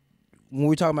it when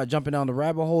we're talking about jumping down the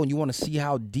rabbit hole and you want to see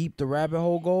how deep the rabbit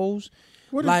hole goes,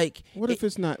 What like if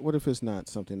it's not? What if it's not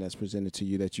something that's presented to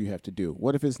you that you have to do?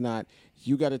 What if it's not?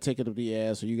 You got to take it up the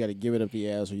ass, or you got to give it up the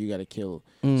ass, or you got to kill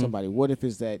somebody. What if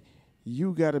it's that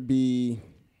you got to be?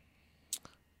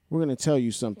 We're gonna tell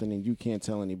you something, and you can't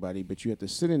tell anybody, but you have to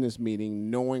sit in this meeting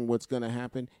knowing what's gonna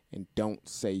happen and don't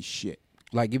say shit.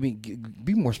 like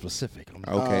be more specific.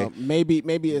 Okay. Maybe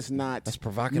it's not. That's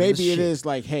provocative Maybe as it shit. is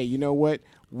like, hey, you know what?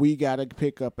 We got to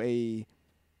pick up a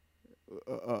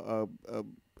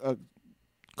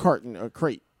carton, a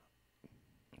crate.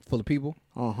 Full of people.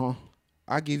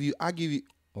 I give you.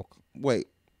 Okay. Wait.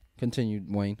 Continue,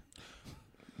 Wayne.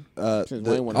 Since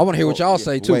Wayne wanna- I want to hear what y'all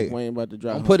say too. wait. Wayne about to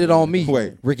drive. Don't put it on me,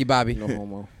 Wait. Ricky Bobby. No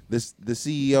homo. The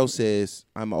CEO says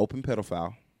I'm an open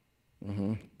pedophile.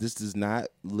 This does not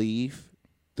leave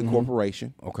the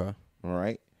corporation. Okay. All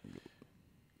right.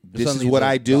 It's This is only what the-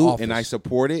 I the do, office. and I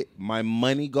support it. My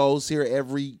money goes here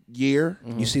every year.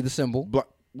 You see the symbol.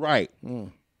 Right.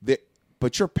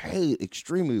 But you're paid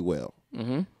extremely well.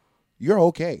 You're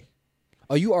okay.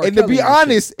 Oh, you are. And to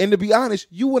be honest,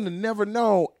 you would have never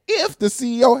known if the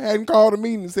CEO hadn't called a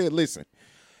meeting and said, "Listen,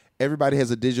 everybody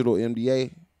has a digital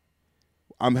MDA.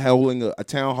 I'm holding a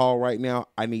town hall right now.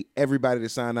 I need everybody to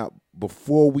sign up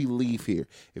before we leave here.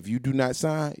 If you do not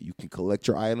sign, you can collect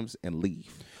your items and leave."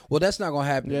 Well, that's not gonna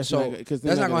happen. That's so not- 'cause that's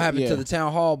they're not not gonna gonna- happen yeah. to the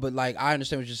town hall. But like, I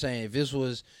understand what you're saying. If this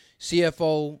was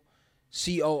CFO,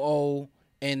 COO,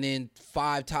 and then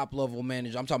 5 top level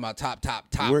managers, I'm talking about top.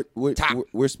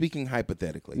 We're speaking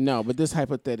hypothetically. No, but this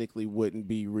hypothetically wouldn't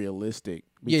be realistic.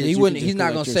 Yeah, because he you wouldn't. could He's just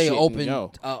not gonna collect your say shit and open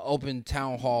go. open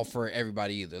town hall for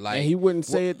everybody either. Like And he wouldn't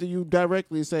say it to you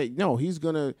directly and say, no, he's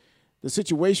going to, the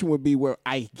situation would be where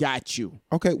I got you.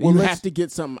 Okay, well, you let's- have to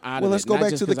get something out of it. well, let's go not back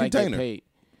just to the 'cause I get container. paid.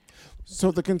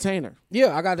 So the container.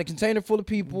 yeah, I got a container full of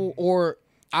people. Or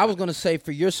I was gonna say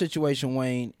for your situation,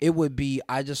 Wayne, it would be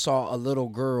I just saw a little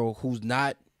girl who's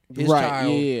not his Right,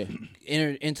 child yeah.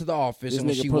 entered into the office, This and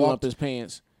when nigga she pulling walked, up his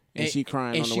pants and she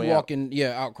crying and on the she way out. walking,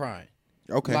 out crying.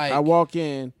 Okay, Like, I walk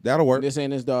in. that'll work. This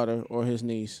ain't his daughter or his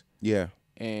niece. Yeah,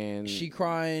 And she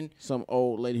crying. some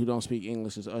old lady who don't speak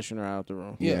English is ushering her out the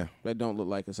room. Yeah. That don't look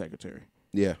like a secretary.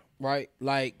 yeah. Right,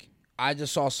 like I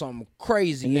just saw something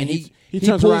crazy, And then he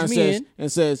turns pulls around me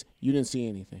and says, you didn't see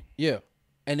anything. yeah,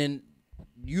 and then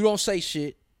you don't say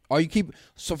shit. Are you keep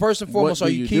so first and What foremost? do Are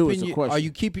you you do is keeping the your, question. are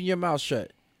you keeping your mouth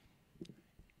shut?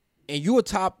 And you a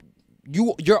top,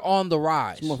 you're on the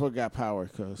rise. This motherfucker got power,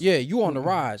 cuz. Yeah, you on the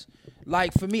rise.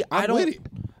 Like for me, I I'm don't. with it.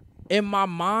 In my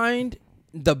mind,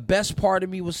 the best part of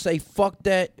me would say, "Fuck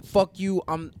that, fuck you."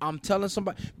 I'm telling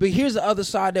somebody. But here's the other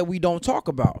side that we don't talk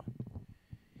about.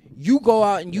 You go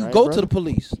out and you Right, go to brother? the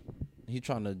police. He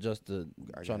trying to adjust the,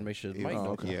 trying to make sure the mic. Oh, don't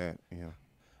okay. Yeah, yeah.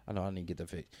 I know I need to get that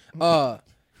fixed.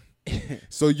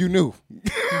 So you knew.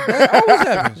 That always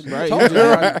happens. Right? Told You you.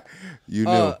 just right. You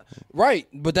knew. Right,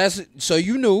 but that's so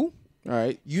you knew. All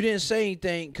right. You didn't say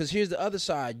anything because here's the other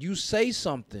side. You say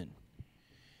something,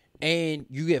 and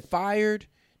you get fired.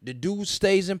 The dude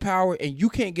stays in power, and you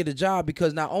can't get a job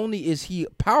because not only is he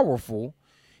powerful,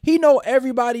 he know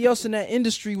everybody else in that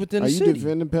industry within Are the you city.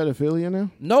 defending pedophilia now?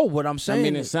 No, what I'm I saying.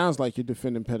 mean, it sounds like you're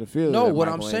defending pedophilia. no, there, what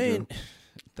Michael I'm saying. Andrew.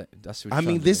 That's what I you're mean,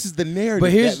 trying to this do. is the narrative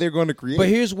But here's that they're going to create. But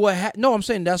here's what. No, I'm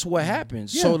saying that's what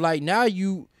happens. So Yeah. like now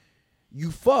you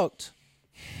fucked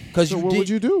because So you what did. would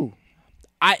you do?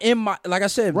 I in my like I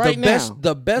said Right the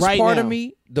now. best Right part now. of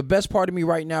me, the best part of me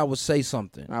right now would say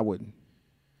something. I wouldn't.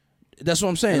 That's what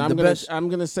I'm saying. And The best. I'm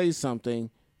gonna say something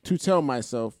to tell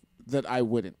myself that I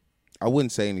wouldn't. I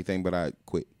wouldn't say anything, but I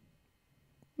quit.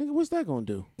 Nigga, what's that gonna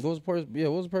do? What was the purpose? Yeah,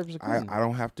 what was the purpose of quitting? I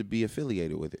don't have to be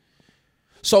affiliated with it.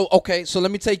 So okay, so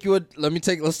let's take it.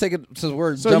 Let's take it since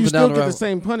we're So jumping you still down get the the road.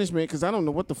 same punishment because I don't know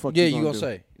what the fuck. Yeah, you you gonna do.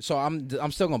 say. So I'm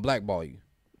still gonna blackball you.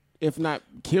 If not,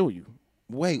 kill you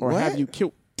Wait, or what? have you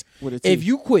killed with a If teeth.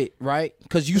 you quit, right?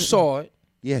 Because you saw it.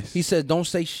 Yes. He said, "Don't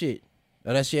say shit."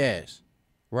 Now that's your ass,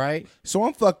 right? So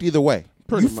I'm fucked either way.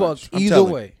 Pretty you much. fucked I'm either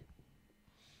telling. way.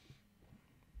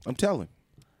 I'm telling.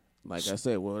 Like I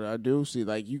said, what would I do? See,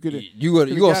 like you could. You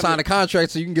gonna sign a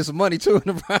contract so you can get some money too.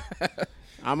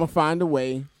 I'm gonna find a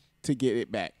way to get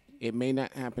it back. It may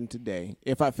not happen today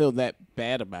if I feel that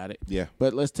bad about it. Yeah.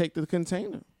 But let's take the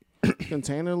container.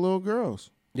 Container of little girls.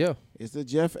 Yeah, It's the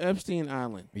Jeff Epstein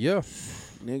Island. yeah.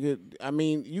 Nigga, I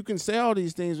mean, you can say all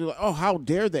these things. You're like, oh, how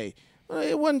dare they?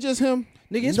 It wasn't just him.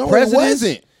 Nigga, it's No, it presidents.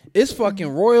 wasn't. It's fucking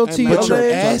royalty. Hey, But Michael, you're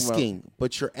alleged. asking.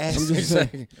 But you're I'm asking. just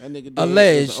saying. That nigga dead,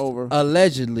 alleged, it's over.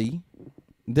 allegedly,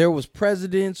 there was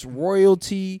presidents,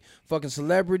 royalty, fucking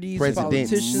celebrities, Presidents.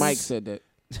 politicians. Mike said that.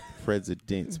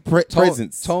 Presidents. Tone-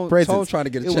 Presents. Tone Presents. trying to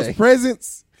get a It was check.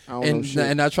 presents. I don't know and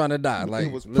shit. not trying to die. Like,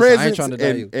 It was listen, I ain't presents trying to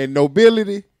die. either. and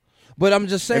nobility. But I'm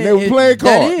just saying, they were playing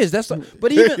that cards. is that's.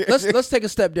 But even let's take a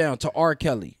step down to R.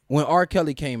 Kelly. When R.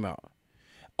 Kelly came out,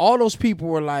 all those people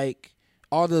were like,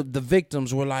 all the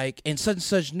victims were like, and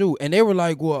such knew, and they were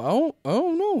like, well, I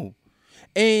don't know,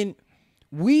 and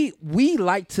we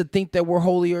like to think that we're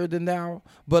holier than thou,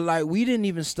 but like we didn't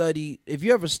even study. If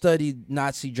you ever studied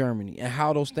Nazi Germany and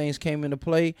how those things came into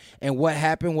play and what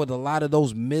happened with a lot of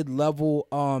those mid-level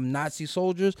Nazi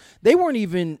soldiers, they weren't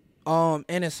even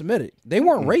anti-Semitic. They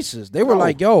weren't racist. They were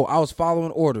like, yo, I was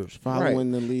following orders.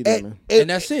 Following the leader, man. And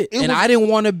that's it. And I didn't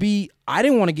want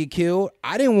to get killed.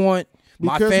 I didn't want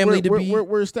my Because family to we're, be.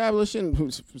 We're establishing.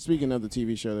 Speaking of the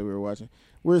TV show that we were watching,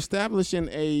 we're establishing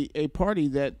a party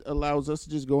that allows us to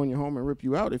just go in your home and rip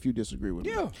you out if you disagree with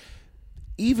me. Yeah.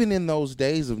 Even in those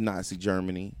days of Nazi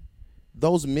Germany,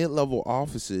 those mid-level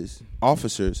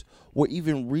officers were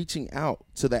even reaching out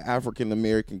to the African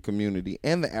American community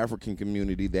and the African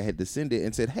community that had descended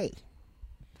and said, "Hey,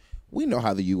 we know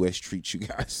how the U.S. treats you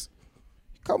guys.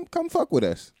 Come fuck with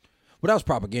us. But that was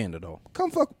propaganda, though.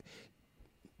 Come fuck."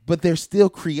 but they're still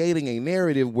creating a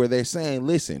narrative where they're saying,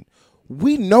 listen,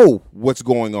 we know what's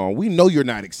going on. We know you're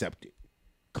not accepted.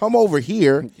 Come over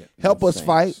here, help us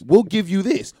fight. We'll give you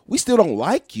this. We still don't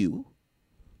like you,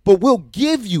 but we'll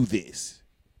give you this.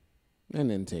 And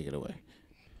then take it away.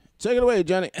 Take it away,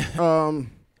 Johnny. And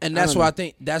that's why I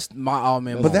think that's my all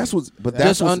man. But that's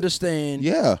just understand.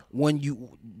 Yeah. When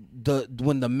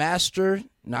the master,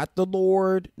 not the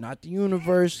Lord, not the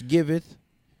universe, giveth,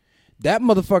 that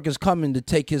motherfucker's coming to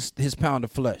take his pound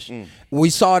of flesh. We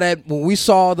saw that when we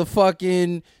saw the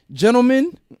fucking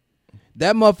gentleman.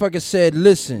 That motherfucker said,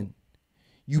 "Listen,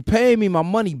 you paying me my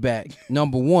money back.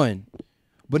 Number one,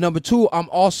 but number two, I'm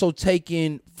also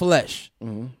taking flesh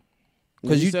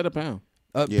Because you said a pound.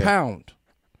 Pound."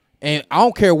 And I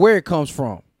don't care where it comes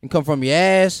from. It can come from your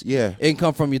ass. Yeah. It can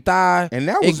come from your thigh. And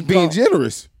that was being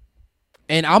generous.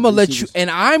 And I'm gonna let you.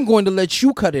 And I'm going to let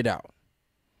you cut it out.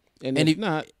 And if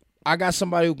not, I got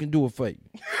somebody who can do it for you.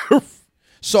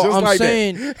 So Just I'm like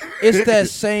saying it's that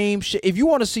same shit. If you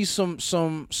want to see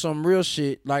some real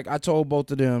shit, like I told both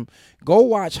of them, go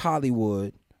watch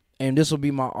Hollywood, and this will be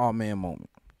my all man moment.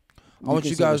 I want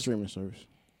you guys the streaming service.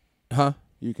 Huh?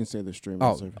 You can say the streaming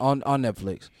service. on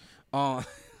Netflix.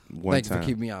 Thank you for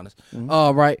keeping me honest.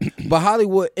 Mm-hmm. Right, but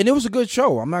Hollywood, and it was a good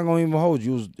show. I'm not gonna even hold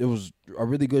you. It was a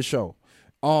really good show.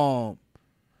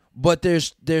 But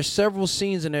there's several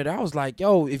scenes in there that I was like,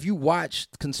 yo, if you watch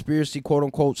conspiracy quote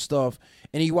unquote stuff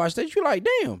and you watch that, you're like,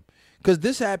 damn, because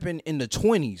this happened in the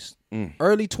 20s,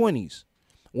 early 20s,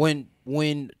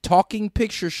 when talking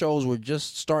picture shows were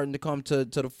just starting to come to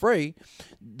the fray.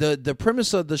 The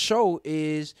premise of the show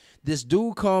is this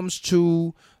dude comes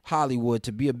to Hollywood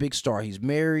to be a big star. He's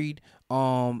married,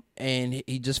 and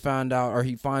he just found out, or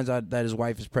he finds out that his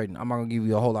wife is pregnant. I'm not gonna give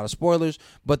you a whole lot of spoilers,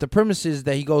 but the premise is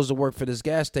that he goes to work for this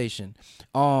gas station,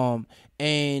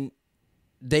 and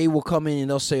they will come in and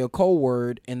they'll say a code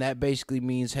word, and that basically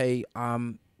means, hey,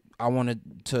 I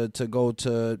wanted to go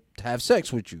to have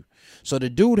sex with you. So the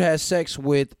dude has sex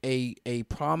with a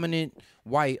prominent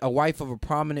wife of a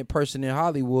prominent person in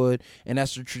Hollywood, and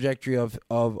that's the trajectory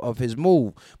of his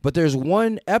move. But there's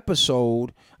one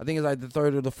episode, I think it's like the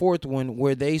third or the fourth one,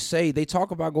 where they talk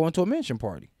about going to a mansion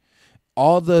party.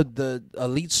 All the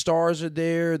elite stars are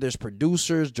there. There's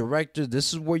producers, directors.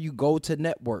 This is where you go to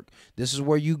network. This is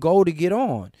where you go to get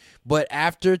on. But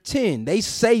after 10, they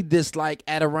say this like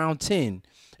at around 10,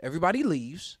 everybody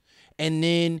leaves. And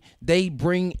then they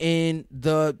bring in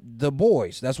the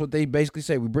boys. That's what they basically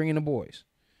say. We bring in the boys.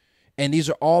 And these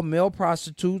are all male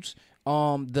prostitutes.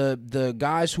 The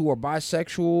guys who are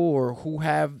bisexual or who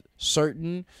have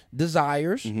certain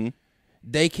desires,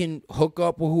 they can hook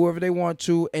up with whoever they want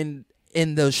to. And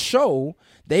in the show,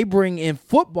 they bring in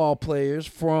football players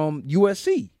from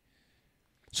USC.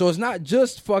 So it's not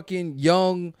just fucking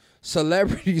young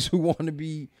celebrities who want to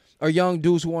be, or young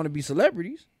dudes who want to be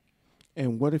celebrities.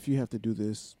 And what if you have to do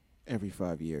this every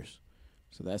 5 years?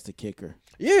 So that's the kicker.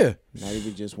 Yeah. Not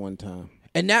even just one time.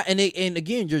 And now, and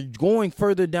again, you're going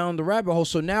further down the rabbit hole.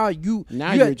 So now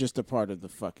you're just a part of the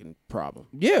fucking problem.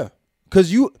 Yeah.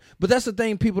 But that's the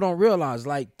thing people don't realize.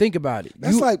 Like, think about it.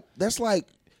 That's like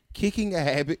kicking a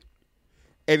habit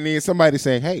and then somebody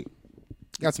saying, hey,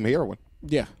 got some heroin.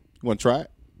 Yeah. You want to try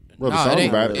it?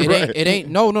 It ain't.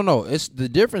 No. It's the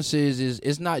difference is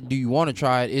it's not. Do you want to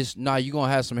try it? It's not. You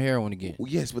gonna have some heroin again. Well,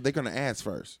 yes, but they're gonna ask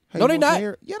first. Hey, no, they not.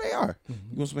 Yeah, they are. You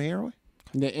want some heroin?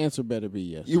 The answer better be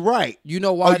yes. You're right. You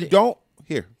know why? You don't?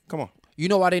 Here, come on. You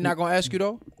know why they not gonna ask you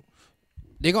though?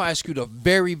 They're gonna ask you the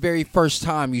very, very first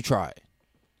time you try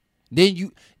it.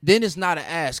 Then it's not an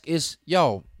ask. It's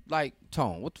like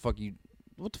Tone. What the fuck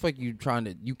you trying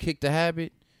to? You kick the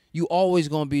habit. You always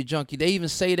gonna be a junkie. They even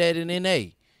say that in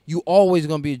NA. You always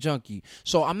gonna be a junkie.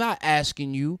 So I'm not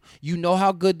asking you. You know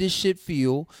how good this shit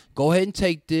feel. Go ahead and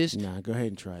take this. Nah, go ahead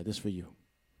and try it. This for you.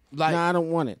 Like, nah, I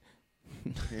don't want it.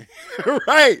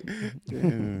 Right.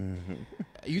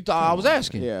 You thought I was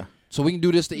asking. Yeah. So we can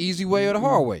do this the easy way or the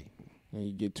hard way. And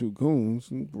you get two goons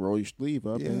and roll your sleeve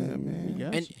up. Yeah,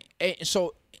 man.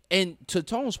 And to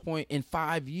Tone's point, in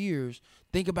 5 years,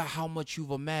 think about how much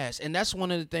you've amassed. And that's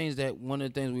one of the things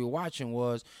we were watching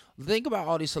was, think about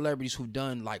all these celebrities who've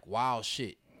done like wild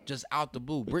shit just out the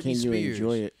blue. But Britney Spears. Can you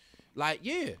enjoy it? Like,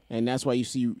 yeah. And that's why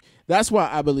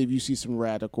I believe you see some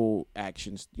radical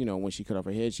actions. When she cut off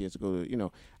her head, she has to go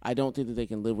to, I don't think that they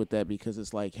can live with that because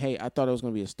it's like, hey, I thought I was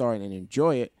going to be a star and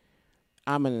enjoy it.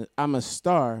 I'm a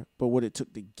star, but what it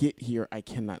took to get here, I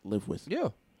cannot live with. Yeah.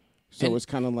 So it's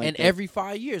kind of like every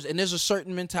 5 years. And there's a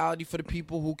certain mentality for the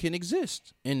people who can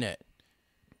exist in that.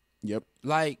 Yep.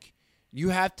 Like, you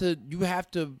have to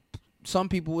some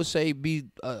people would say be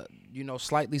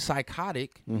slightly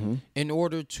psychotic in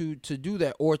order to do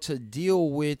that or to deal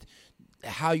with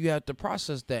how you have to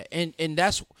process that. And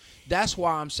that's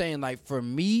why I'm saying, like, for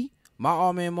me, my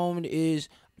all man moment is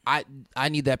I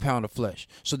need that pound of flesh.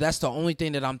 So that's the only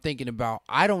thing that I'm thinking about.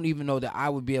 I don't even know that I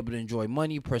would be able to enjoy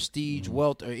money, prestige,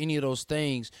 wealth, or any of those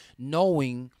things,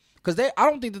 knowing, because I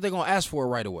don't think that they're going to ask for it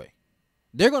right away.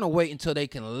 They're going to wait until they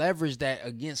can leverage that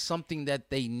against something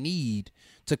that they need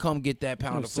to come get that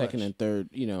pound of flesh. Second and third,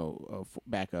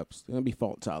 backups. They're going to be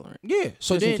fault tolerant. Yeah.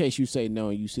 So just then, in case you say no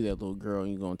and you see that little girl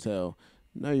and you're going to tell,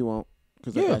 no, you won't,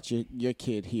 because I got your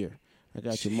kid here. I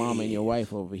got your mama and your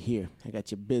wife over here. I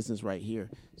got your business right here.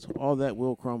 So all that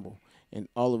will crumble, and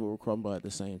all of it will crumble at the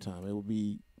same time. It will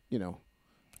be,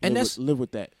 and live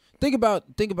with that. Think about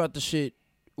the shit,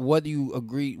 whether you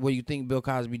agree, whether you think Bill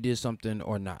Cosby did something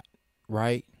or not,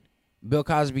 right? Bill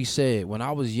Cosby said, when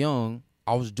I was young,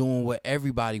 I was doing what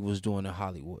everybody was doing in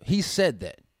Hollywood. He said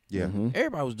that. Yeah.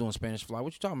 Everybody was doing Spanish Fly.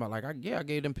 What you talking about? Like, I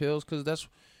gave them pills because that's,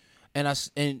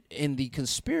 and the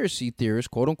conspiracy theorist,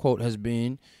 quote unquote, has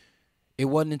been, it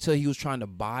wasn't until he was trying to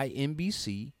buy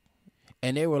NBC,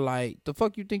 and they were like, "The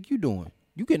fuck you think you doing?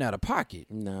 You getting out of pocket?"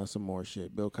 No, some more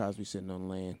shit. Bill Cosby sitting on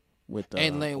land with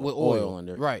oil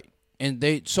under it. Right. And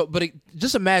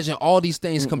just imagine all these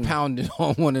things compounded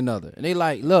on one another, and they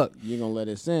like, "Look, you're gonna let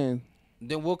us in,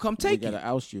 then we'll come take we gotta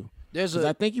oust you."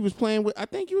 I think he was playing with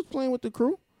the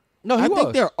crew. No, I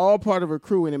think they're all part of a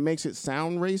crew, and it makes it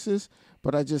sound racist.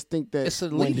 But I just think that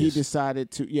when he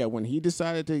decided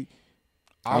to.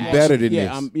 I'm better than this.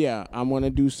 I'm going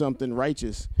to do something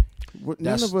righteous.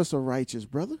 None of us are righteous,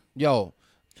 brother. Yo.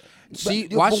 See,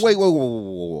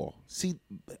 wait. See,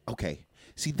 okay.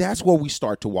 See, that's where we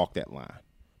start to walk that line.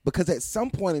 Because at some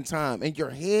point in time, in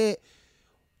your head,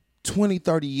 20,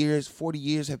 30 years, 40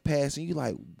 years have passed, and you're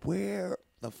like, where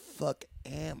the fuck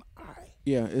am I?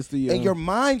 Yeah, it's the... and your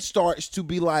mind starts to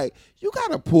be like, you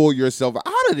got to pull yourself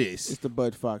out of this. It's the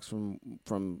Bud Fox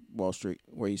from Wall Street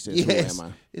where he says, yes. Who am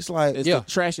I? It's like... It's the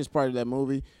trashiest part of that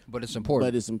movie. But it's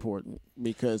important. But it's important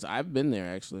because I've been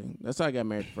there, actually. That's how I got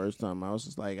married the first time. I was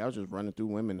just running through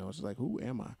women. I was just like, who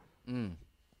am I?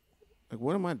 Like,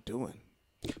 what am I doing?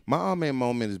 My all man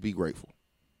moment is be grateful.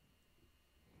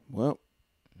 Well,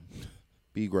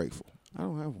 be grateful. I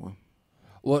don't have one.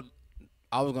 Well,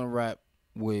 I was going to wrap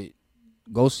with...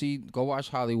 Go watch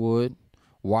Hollywood,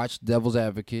 watch Devil's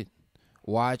Advocate,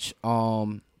 watch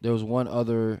there was one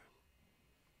other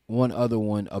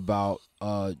one about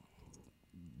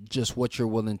just what you're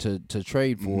willing to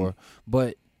trade for.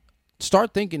 But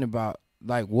start thinking about,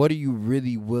 like, what are you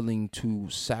really willing to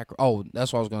sacrifice? Oh,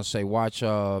 that's what I was gonna say. Watch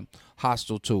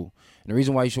Hostel 2. And the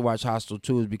reason why you should watch Hostel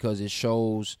 2 is because it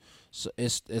shows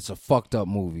it's a fucked up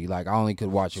movie. Like, I only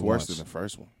could watch it once. Worse than the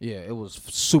first one. Yeah, it was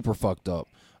super fucked up.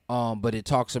 But it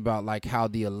talks about, like, how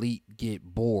the elite get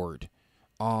bored,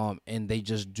 and they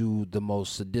just do the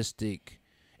most sadistic.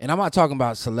 And I'm not talking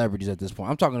about celebrities at this point.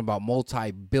 I'm talking about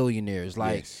multi-billionaires.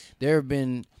 Like, there have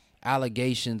been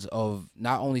allegations of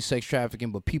not only sex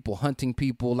trafficking, but people hunting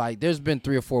people. Like, there's been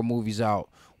 3 or 4 movies out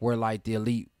where, like, the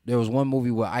elite. There was one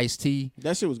movie with Ice-T.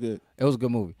 That shit was good. It was a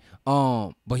good movie.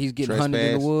 But he's getting hunted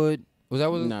in the wood. Was that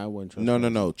what? No, it wasn't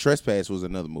Trespass. No. Trespass was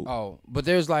another movie. Oh, but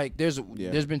there's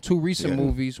been 2 recent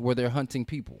movies where they're hunting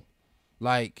people,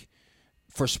 like,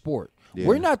 for sport. Yeah.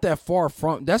 We're not that far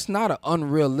from. That's not an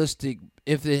unrealistic.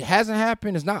 If it hasn't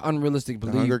happened, it's not unrealistic to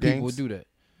believe people would do that.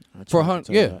 For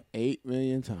 8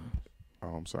 million times.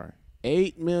 Oh, I'm sorry.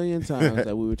 8 million times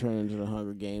that we were turning into the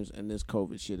Hunger Games, and this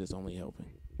COVID shit is only helping.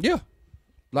 Yeah,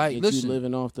 like, listen, you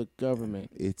living off the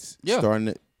government. It's starting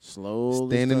to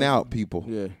slowly standing out, people.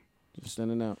 Yeah. Just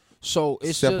standing out. So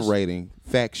it's separating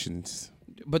factions.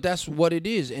 But that's what it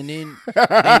is. And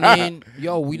then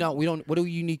yo, we don't what do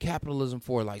you need capitalism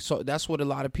for? Like, so that's what a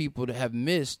lot of people that have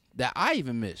missed, that I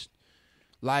even missed.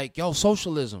 Like, yo,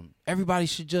 socialism. Everybody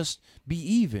should just be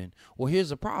even. Well, here's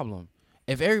the problem.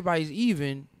 If everybody's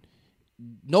even,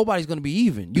 nobody's gonna be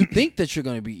even. You think that you're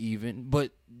gonna be even,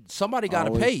 but somebody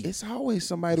gotta pay. It's always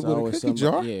somebody with a cookie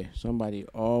jar. Yeah, somebody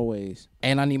always.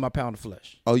 And I need my pound of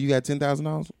flesh. Oh, you got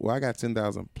 $10,000? Well, I got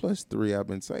 10,000 plus 3 I've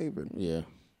been saving. Yeah.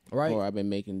 Right. Or I've been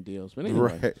making deals. But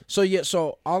anyway. Right.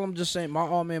 So all I'm just saying, my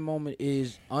all man moment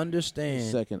is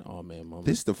understand. Second all man moment.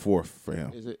 This is the 4th for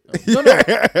him. Is it? No,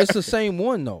 it's the same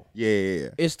one though.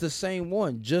 Yeah. It's the same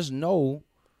one. Just know,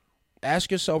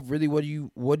 ask yourself really what are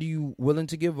you willing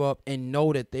to give up, and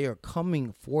know that they are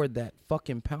coming for that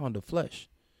fucking pound of flesh.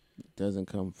 It doesn't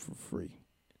come for free.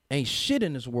 Ain't shit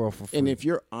in this world for free. And if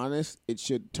you're honest, it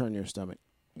should turn your stomach.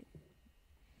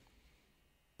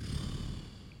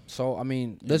 So I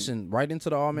mean, listen, write into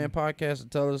the All Man Podcast and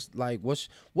tell us like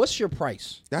what's your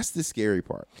price? That's the scary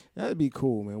part. That'd be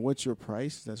cool, man. What's your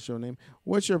price? That's your name.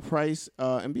 What's your price?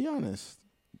 And be honest.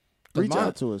 Reach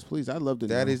out to us, please. I'd love to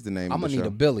know. That is the name. I'm of the gonna need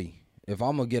show. a Billy if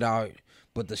I'm gonna get out.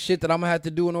 But the shit that I'm gonna have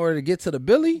to do in order to get to the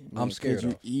Billy, Man, I'm scared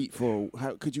could you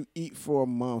of. could you eat for a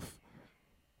month?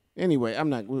 Anyway, I'm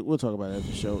not. We'll talk about it after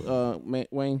the show.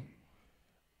 Wayne.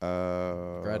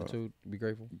 Gratitude, be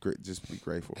grateful. Just be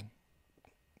grateful.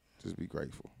 Just be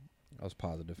grateful. I was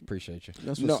positive. Appreciate you.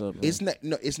 That's what's up, man. It's not.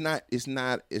 No, it's not.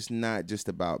 It's not just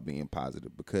about being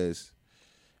positive because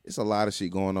it's a lot of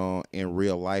shit going on in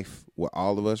real life with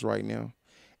all of us right now,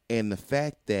 and the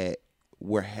fact that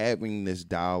we're having this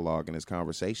dialogue and this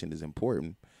conversation is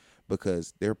important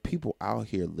because there are people out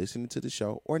here listening to the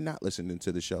show or not listening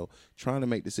to the show, trying to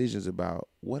make decisions about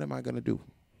what am I going to do.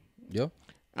 Yeah.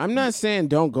 I'm not saying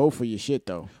don't go for your shit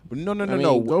though. But no.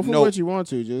 Go for what you want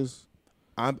to. Just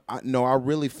I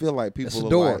really feel like people It's a are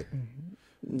door.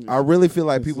 like. I really feel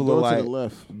like it's the people door are to like, the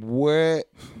left. where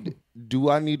do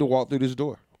I need to walk through this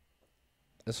door?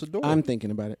 It's a door. I'm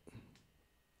thinking about it.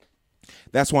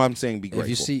 That's why I'm saying be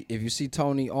grateful. If you see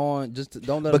Tony on, just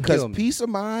don't let him because kill me. peace of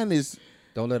mind is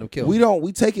Don't let him kill we me. don't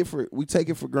we take it for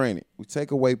granted. We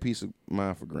take away peace of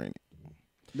mind for granted.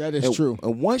 That is And- true.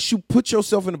 And once you put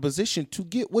yourself in a position to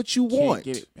get what you Can't want,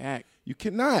 get it back. you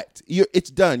cannot. It's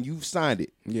done. You've signed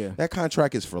it. Yeah. That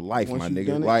contract is for life, Once my you've nigga.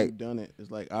 done it, Like you've done it. It's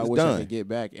like I it's wish I done. could get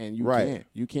back, and you Right. can't.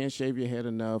 You can't shave your head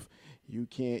enough. You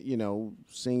can't,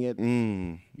 sing it.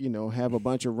 mm, Have a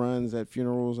bunch of runs at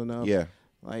funerals enough. yeah.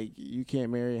 Like you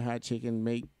can't marry a hot chick and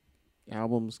make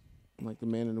albums like The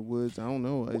Man in the Woods. I don't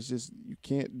know. It's just you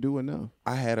can't do enough.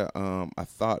 I had a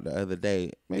thought the other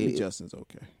day. Maybe Justin's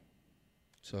okay.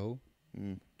 So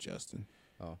Justin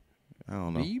I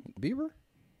don't know. Bieber?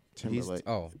 Timberlake.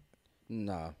 Oh,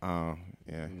 nah,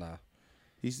 Yeah. nah.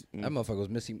 He's That motherfucker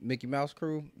was Mickey Mouse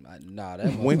crew. Nah,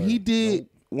 that when he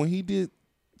motherfucker- did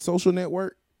Social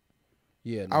Network,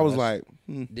 yeah, I was like,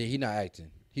 he not acting.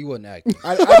 He wasn't acting.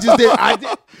 I just did. I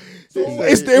did.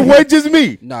 It wasn't just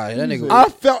me. Nah, that nigga.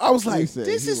 I was like, said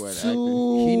this he is wasn't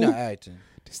too. He not acting.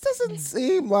 This doesn't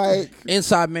seem like.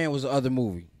 Inside Man was the other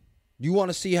movie. You want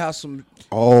to see how some?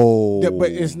 Oh, Yeah,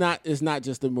 but it's not. It's not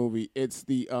just the movie. It's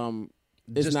the.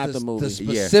 It's just not the movie. The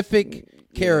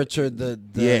specific character. The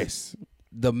yes.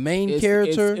 The main It's-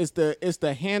 character. It's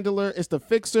the handler. It's the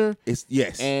fixer. It's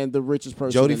yes. And the richest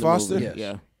person. Jodie in the Foster? movie. Yes.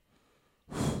 Yeah.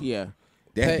 Yeah.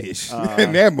 that Hey, bitch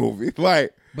in that movie.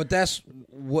 Like, But that's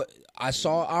what I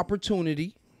saw.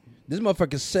 Opportunity. This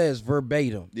motherfucker says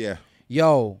verbatim. yeah.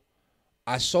 Yo,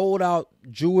 I sold out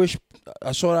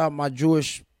my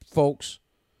Jewish folks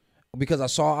because I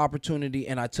saw opportunity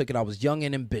and I took it. I was young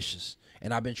and ambitious,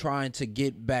 and I've been trying to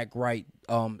get back right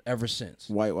ever since.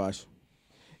 Whitewash.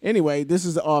 Anyway, this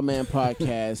is the All Man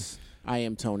Podcast. I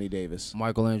am Tony Davis.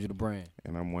 Michelangelo the brand.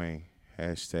 And I'm Wayne.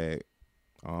 Hashtag.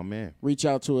 Oh man. Reach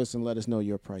out to us and let us know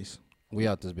your price. We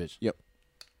out this bitch. Let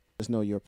us know your